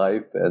my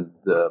life. And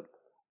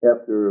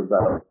after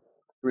about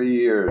 3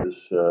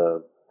 years,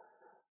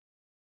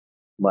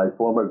 my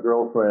former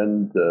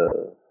girlfriend,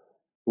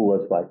 who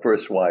was my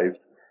first wife,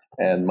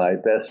 and my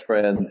best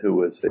friend, who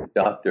was a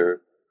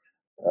doctor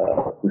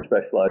who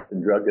specialized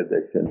in drug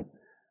addiction,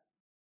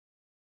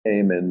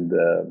 came and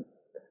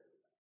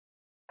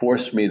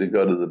forced me to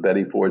go to the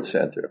Betty Ford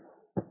Center.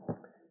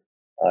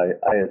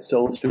 I had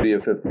sold Studio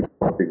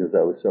 54 because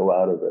I was so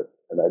out of it,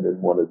 and I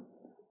didn't want to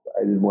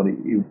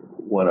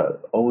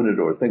own it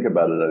or think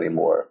about it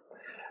anymore.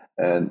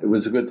 And it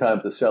was a good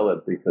time to sell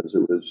it because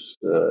it was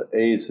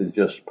AIDS had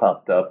just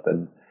popped up,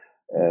 and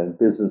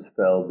business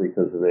fell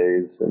because of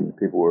AIDS, and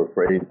people were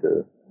afraid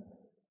to,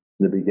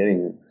 in the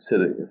beginning, sit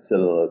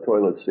on a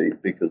toilet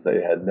seat because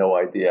they had no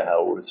idea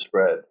how it was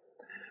spread.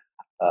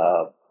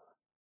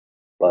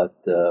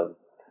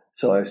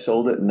 So I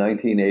sold it in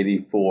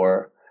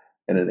 1984,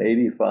 and in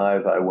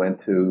 85 I went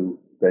to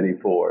Betty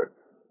Ford,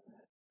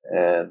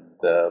 and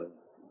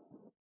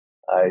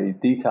I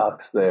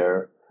detoxed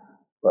there,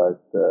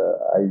 but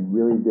I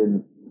really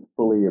didn't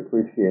fully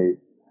appreciate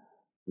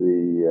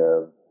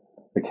the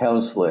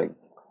counseling.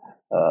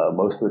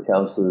 Most of the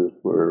counselors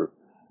were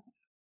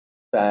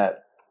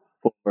fat,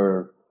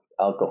 former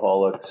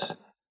alcoholics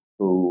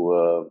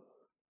who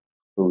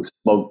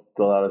smoked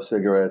a lot of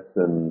cigarettes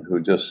and who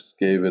just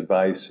gave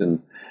advice,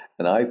 and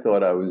I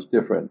thought I was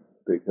different.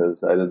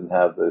 because I didn't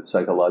have the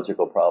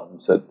psychological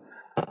problems that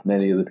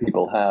many of the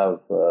people have,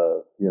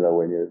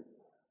 when you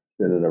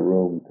sit in a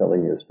room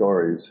telling your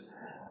stories.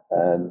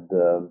 And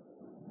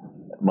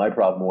my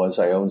problem was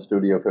I owned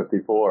Studio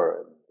 54,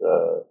 and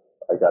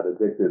I got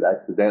addicted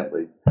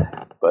accidentally.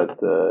 But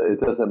it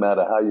doesn't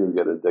matter how you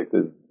get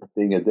addicted.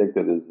 Being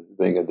addicted is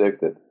being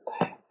addicted.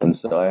 And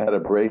so I had to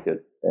break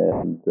it.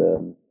 And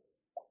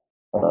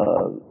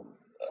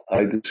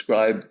I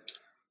described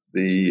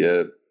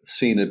the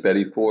scene at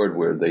Betty Ford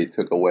where they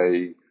took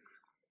away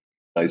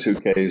my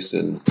suitcase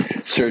and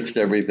searched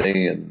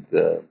everything,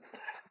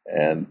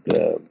 and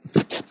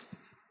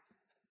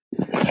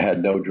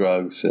had no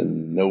drugs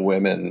and no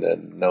women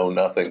and no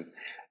nothing.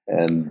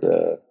 And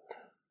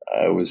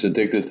I was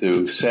addicted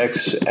to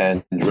sex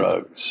and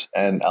drugs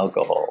and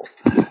alcohol.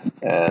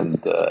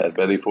 And at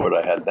Betty Ford,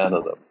 I had none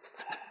of them.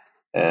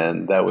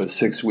 And that was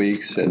 6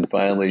 weeks. And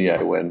finally,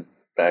 I went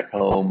back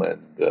home,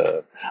 and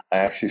I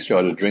actually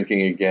started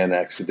drinking again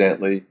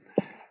accidentally.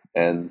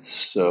 And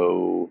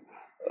so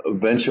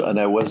eventually, and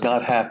I was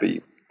not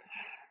happy.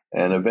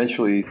 And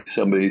eventually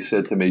somebody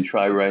said to me,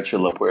 try Rancho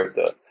La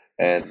Puerta.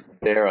 And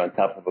there on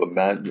top of a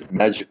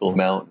magical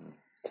mountain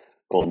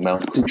called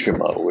Mount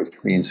Cuchimo, which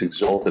means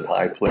exalted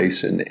high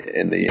place in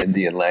the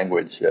Indian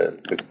language, the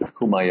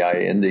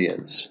Kumeyaay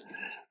Indians,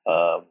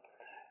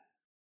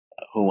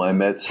 whom I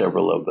met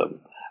several of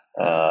them.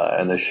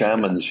 And the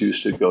shamans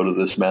used to go to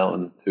this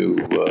mountain to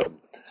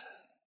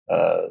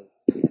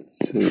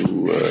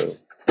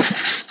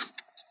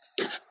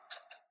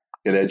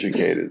get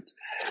educated.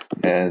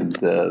 And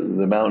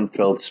the mountain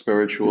felt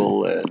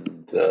spiritual,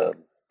 and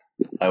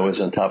I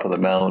was on top of the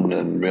mountain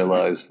and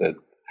realized that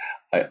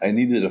I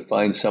needed to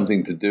find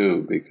something to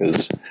do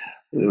because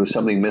there was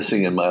something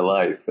missing in my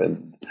life.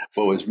 And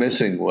what was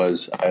missing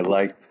was I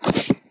liked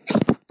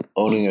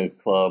owning a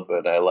club,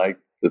 and I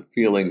liked the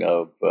feeling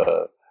of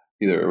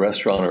either a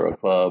restaurant or a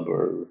club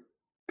or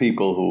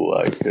people who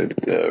I could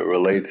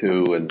relate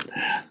to.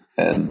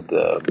 And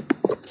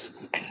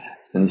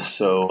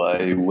so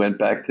I went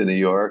back to New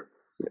York,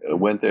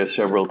 went there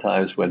several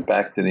times, went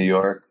back to New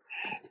York,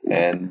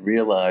 and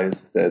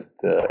realized that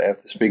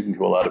after speaking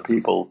to a lot of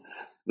people,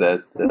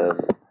 that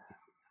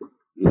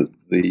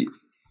the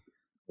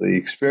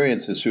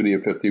experience of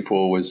Studio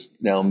 54 was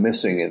now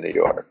missing in New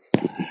York,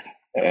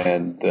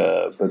 and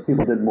but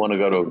people didn't want to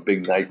go to a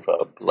big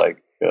nightclub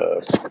like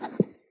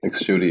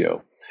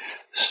Studio,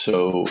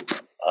 so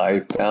I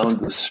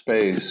found a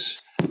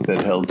space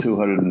that held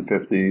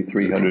 250,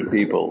 300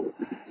 people,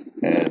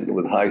 and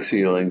with high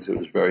ceilings. It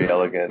was very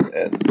elegant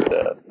and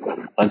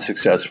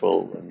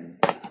unsuccessful, and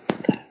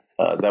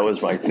that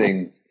was my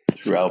thing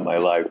throughout my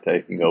life,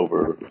 taking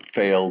over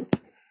failed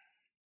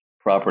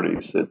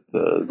properties that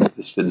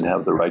just didn't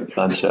have the right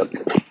concept.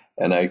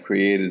 And I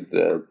created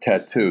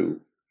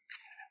Tattoo,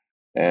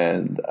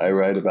 and I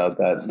write about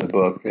that in the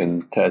book.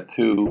 And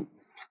Tattoo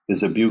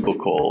is a bugle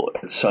call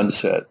at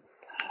sunset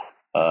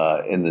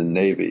in the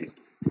Navy,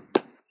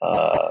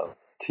 Tattoo,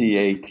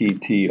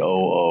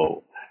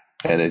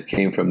 and it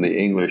came from the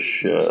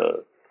English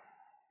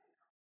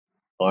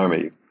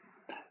Army.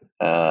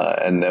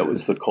 And that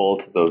was the call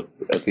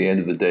at the end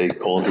of the day,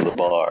 call to the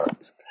bar.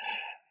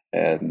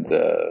 And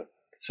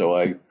so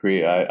I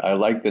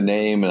like the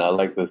name and I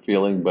like the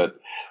feeling, but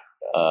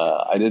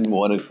I didn't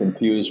want it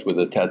confused with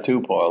a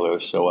tattoo parlor,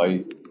 so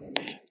I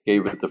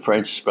gave it the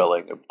French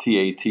spelling of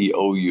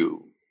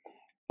Tatou.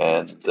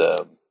 And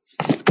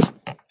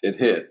it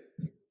hit.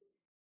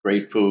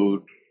 Great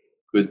food,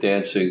 good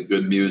dancing,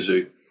 good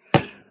music,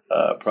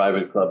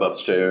 private club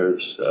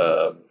upstairs.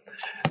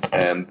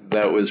 And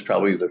that was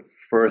probably the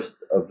first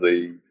of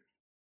the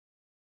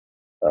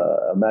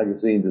a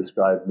magazine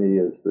described me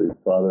as the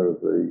father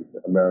of the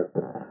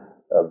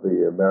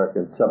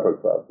American supper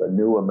club, the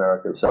new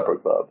American supper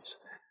clubs,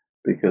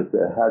 because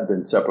there had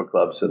been supper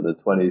clubs in the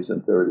 20s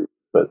and 30s,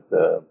 but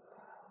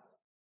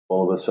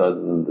all of a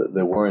sudden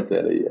there weren't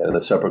any. And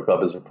a supper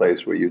club is a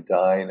place where you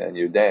dine and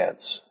you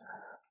dance.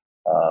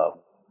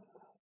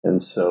 And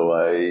so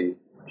I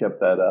kept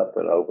that up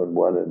and opened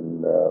one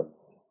in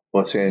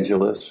Los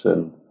Angeles,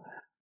 and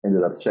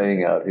ended up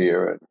staying out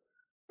here in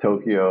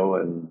Tokyo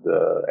and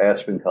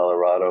Aspen,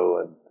 Colorado,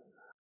 and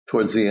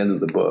towards the end of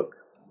the book.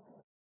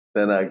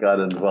 Then I got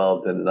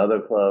involved in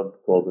another club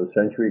called the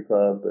Century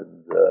Club,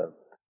 and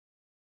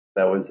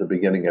that was the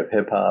beginning of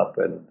hip-hop.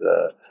 And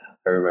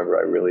I remember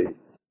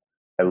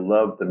I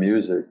loved the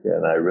music,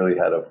 and I really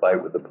had a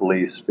fight with the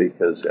police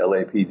because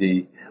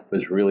LAPD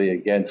was really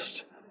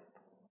against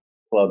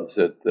clubs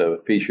that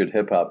featured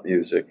hip-hop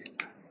music.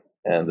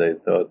 And they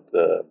thought,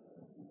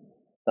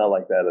 not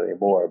like that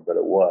anymore, but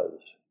it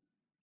was.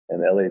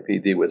 And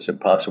LAPD was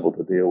impossible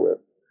to deal with.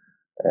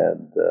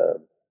 And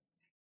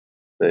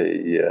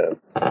they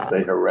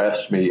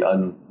harassed me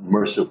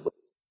unmercifully.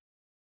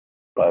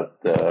 But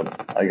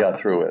I got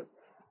through it.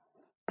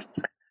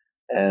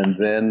 And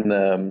then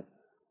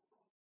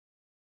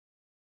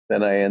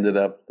I ended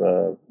up,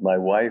 my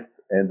wife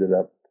ended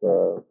up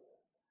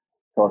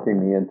talking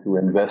me into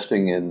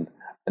investing in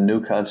a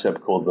new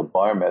concept called the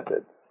bar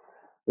method,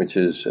 which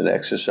is an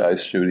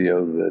exercise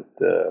studio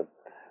that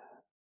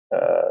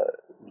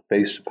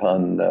based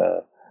upon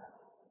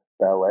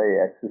ballet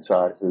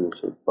exercises,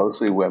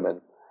 mostly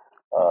women.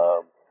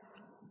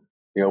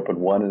 We opened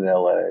one in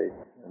LA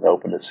and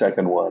opened a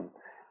second one.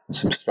 And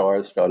some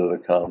stars started to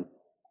come,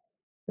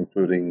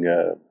 including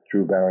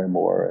Drew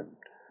Barrymore.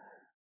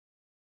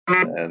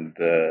 And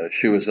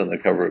she was on the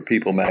cover of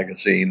People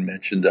magazine,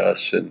 mentioned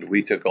us, and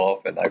we took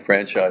off. And I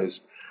franchised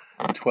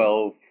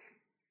 12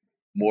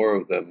 more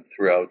of them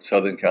throughout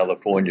Southern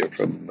California,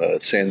 from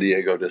San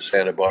Diego to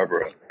Santa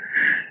Barbara.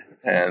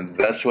 And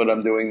that's what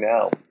I'm doing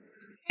now.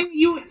 And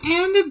you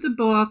ended the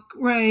book,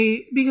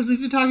 right, because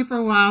we've been talking for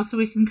a while, so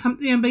we can come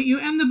in, but you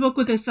end the book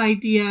with this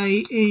idea,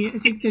 I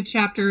think the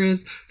chapter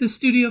is the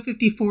Studio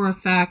 54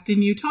 effect,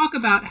 and you talk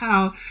about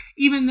how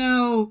even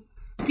though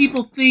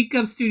people think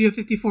of Studio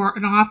 54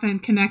 and often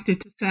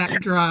connected to sex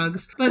and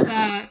drugs, but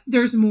that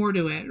there's more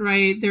to it,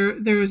 right?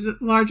 There's a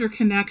larger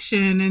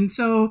connection. And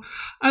so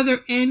are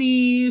there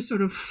any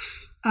sort of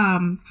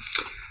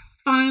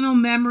final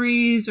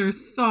memories or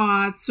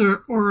thoughts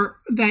or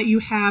that you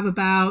have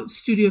about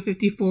Studio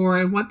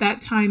 54 and what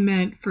that time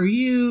meant for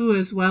you,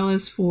 as well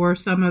as for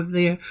some of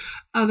the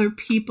other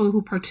people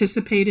who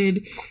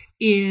participated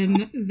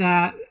in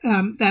that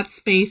that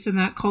space and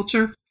that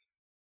culture?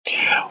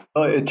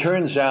 It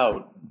turns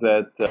out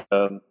that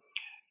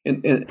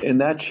in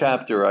that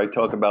chapter, I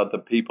talk about the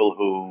people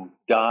who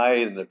die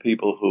and the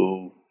people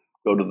who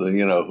go to the,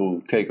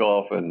 who take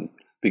off and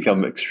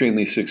become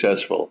extremely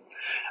successful.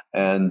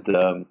 And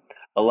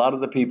a lot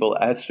of the people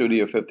at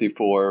Studio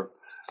 54,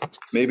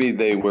 maybe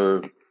they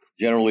were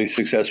generally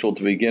successful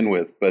to begin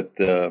with, but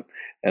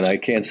and I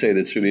can't say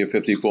that Studio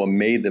 54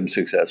 made them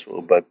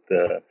successful, but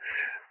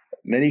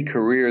many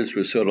careers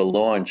were sort of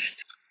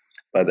launched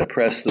by the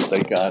press that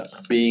they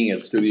got being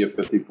at Studio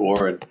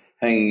 54 and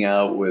hanging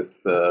out with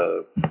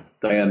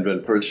Diane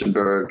Van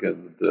Furstenberg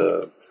and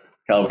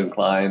Calvin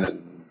Klein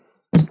and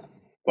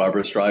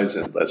Barbara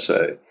Streisand, let's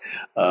say.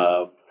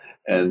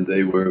 And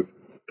they were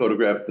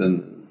photographed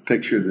and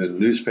pictured in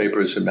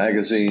newspapers and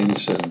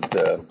magazines. And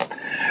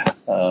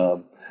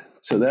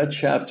so that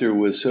chapter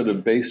was sort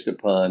of based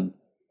upon,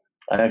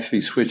 I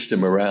actually switched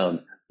them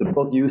around. The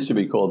book used to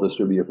be called The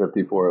Studio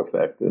 54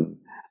 Effect, and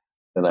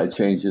I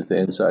changed it to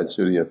Inside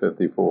Studio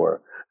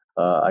 54.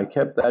 I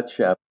kept that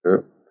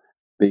chapter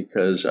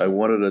because I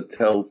wanted to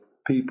tell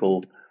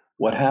people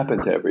what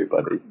happened to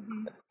everybody,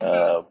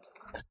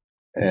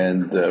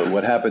 and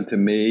what happened to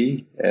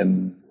me,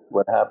 and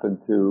what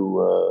happened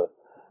to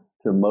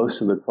most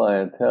of the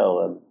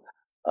clientele.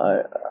 And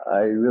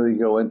I really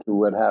go into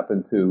what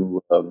happened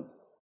to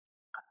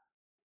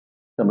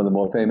some of the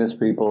more famous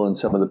people and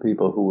some of the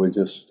people who were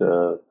just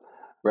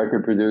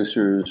record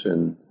producers,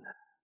 and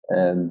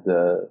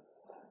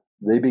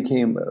they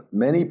became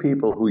many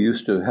people who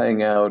used to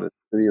hang out at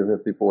Studio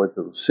 54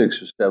 till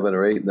 6 or 7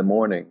 or 8 in the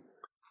morning,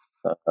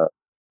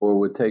 or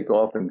would take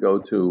off and go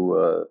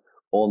to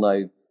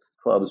all-night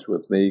clubs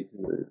with me.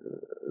 There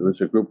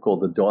was a group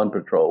called the Dawn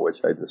Patrol,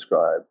 which I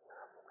described.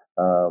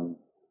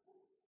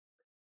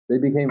 They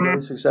became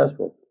very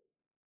successful.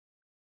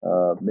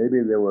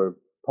 Maybe they were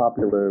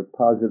popular,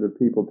 positive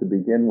people to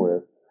begin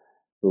with,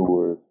 who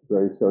were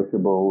very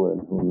sociable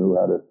and who knew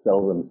how to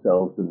sell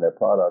themselves and their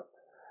product.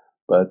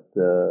 But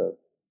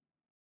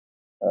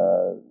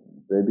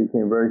they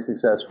became very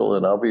successful,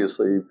 and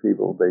obviously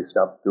they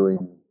stopped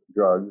doing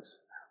drugs,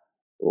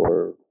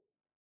 or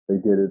they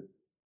did it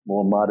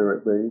more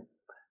moderately,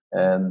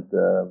 and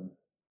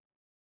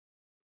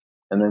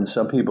then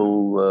some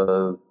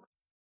people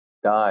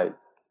died,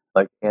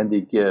 like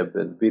Andy Gibb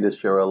and Vitas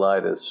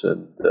Gerulaitis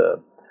and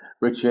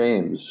Rick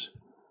James,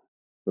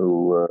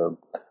 who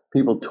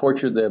people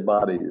tortured their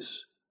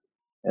bodies,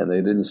 and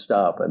they didn't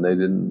stop, and they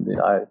didn't.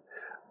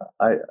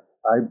 I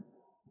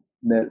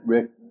met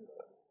Rick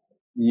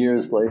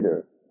years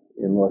later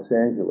in Los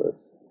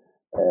Angeles,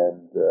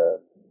 and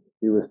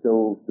he was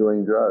still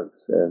doing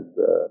drugs. And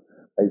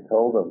I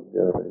told him,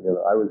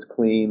 I was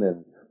clean,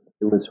 and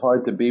it was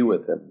hard to be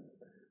with him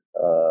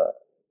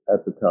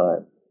at the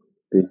time,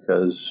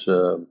 because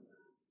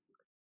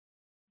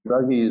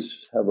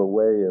druggies have a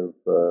way of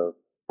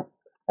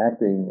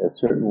acting a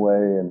certain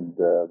way,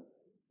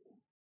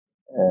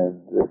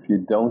 and if you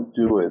don't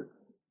do it,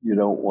 you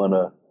don't want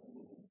to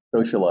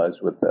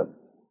socialize with them.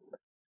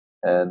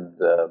 And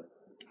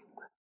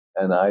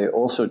I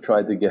also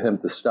tried to get him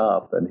to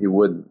stop, and he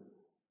wouldn't.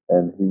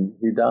 And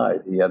he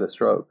died. He had a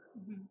stroke.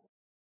 Mm-hmm.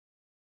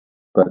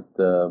 But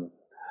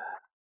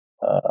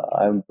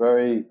I'm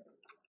very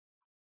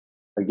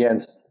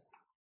against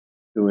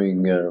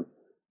doing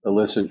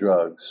illicit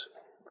drugs.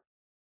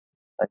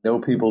 I know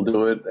people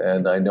do it,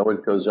 and I know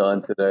it goes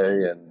on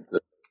today.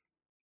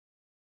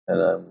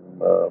 And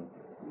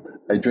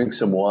I drink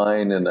some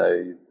wine, and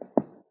I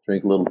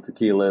drink a little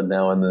tequila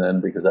now and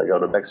then because I go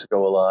to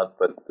Mexico a lot.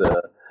 But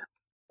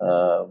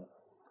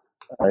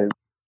I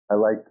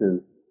like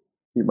to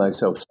keep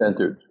myself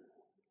centered,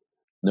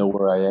 know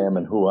where I am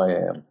and who I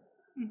am.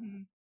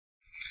 Mm-hmm.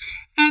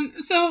 And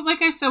so,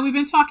 like I said, we've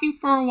been talking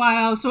for a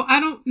while, so I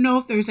don't know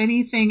if there's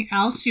anything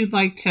else you'd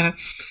like to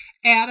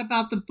add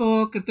about the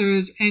book, if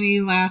there's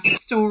any last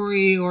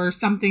story or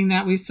something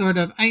that we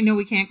I know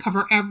we can't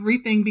cover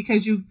everything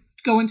because you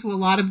go into a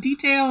lot of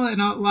detail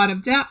and a lot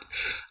of depth,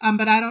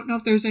 but I don't know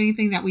if there's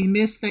anything that we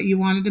missed that you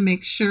wanted to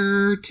make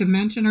sure to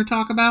mention or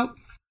talk about.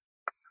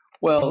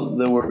 Well,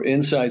 there were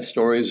inside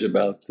stories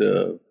about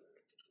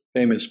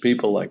famous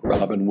people like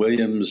Robin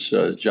Williams,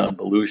 John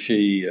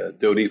Belushi,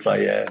 Dodi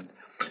Fayed.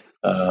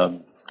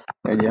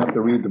 And you have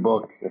to read the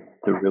book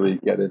to really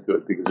get into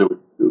it because it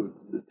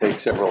would take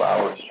several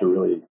hours to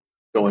really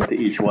go into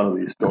each one of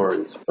these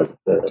stories. But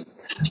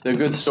they're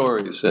good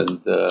stories.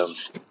 And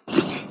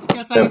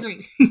yes, I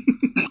agree.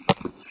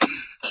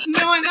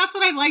 No, and that's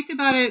what I liked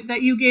about it,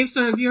 that you gave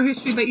sort of your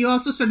history, but you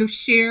also sort of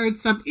shared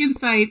some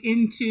insight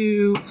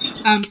into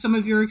some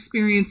of your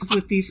experiences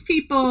with these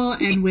people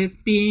and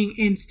with being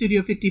in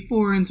Studio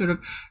 54 and sort of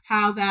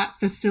how that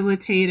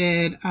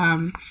facilitated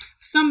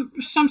some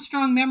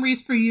strong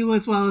memories for you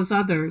as well as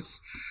others.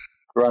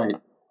 Right.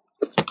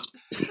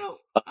 So,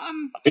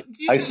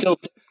 I still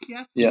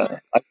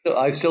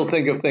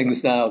think of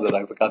things now that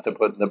I forgot to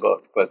put in the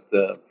book, but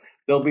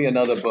there'll be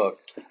another book.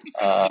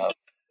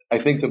 I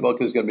think the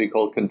book is going to be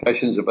called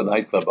Confessions of a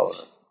Nightclub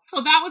Owner.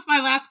 So that was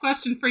my last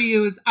question for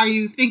you is, are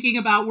you thinking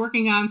about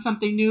working on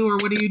something new, or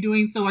what are you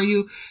doing? So are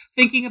you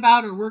thinking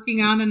about or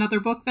working on another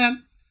book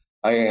then?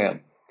 I am.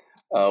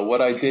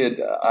 What I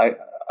did, I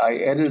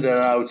edited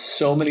out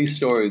so many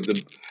stories.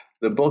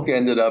 The book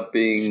ended up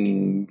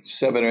being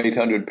 700 or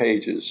 800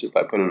 pages if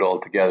I put it all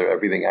together,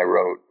 everything I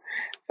wrote.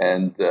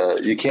 And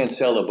you can't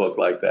sell a book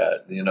like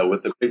that.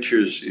 With the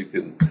pictures,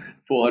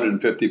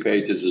 450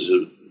 pages is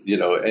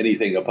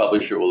anything a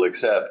publisher will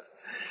accept.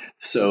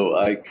 So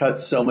I cut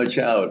so much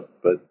out,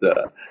 but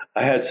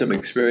I had some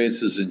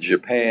experiences in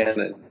Japan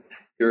and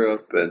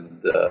Europe,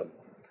 and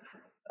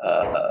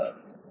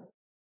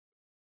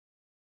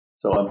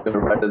so I'm going to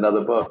write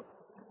another book.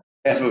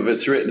 Half of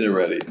it's written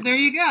already. There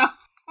you go.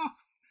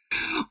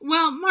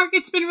 Well, Mark,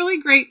 it's been really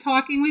great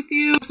talking with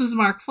you. This is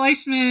Mark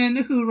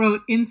Fleischman, who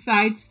wrote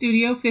Inside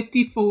Studio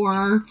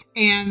 54,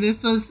 and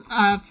this was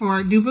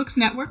for New Books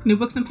Network, New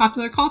Books in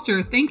Popular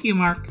Culture. Thank you,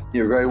 Mark.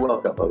 You're very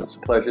welcome. It was a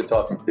pleasure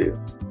talking to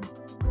you.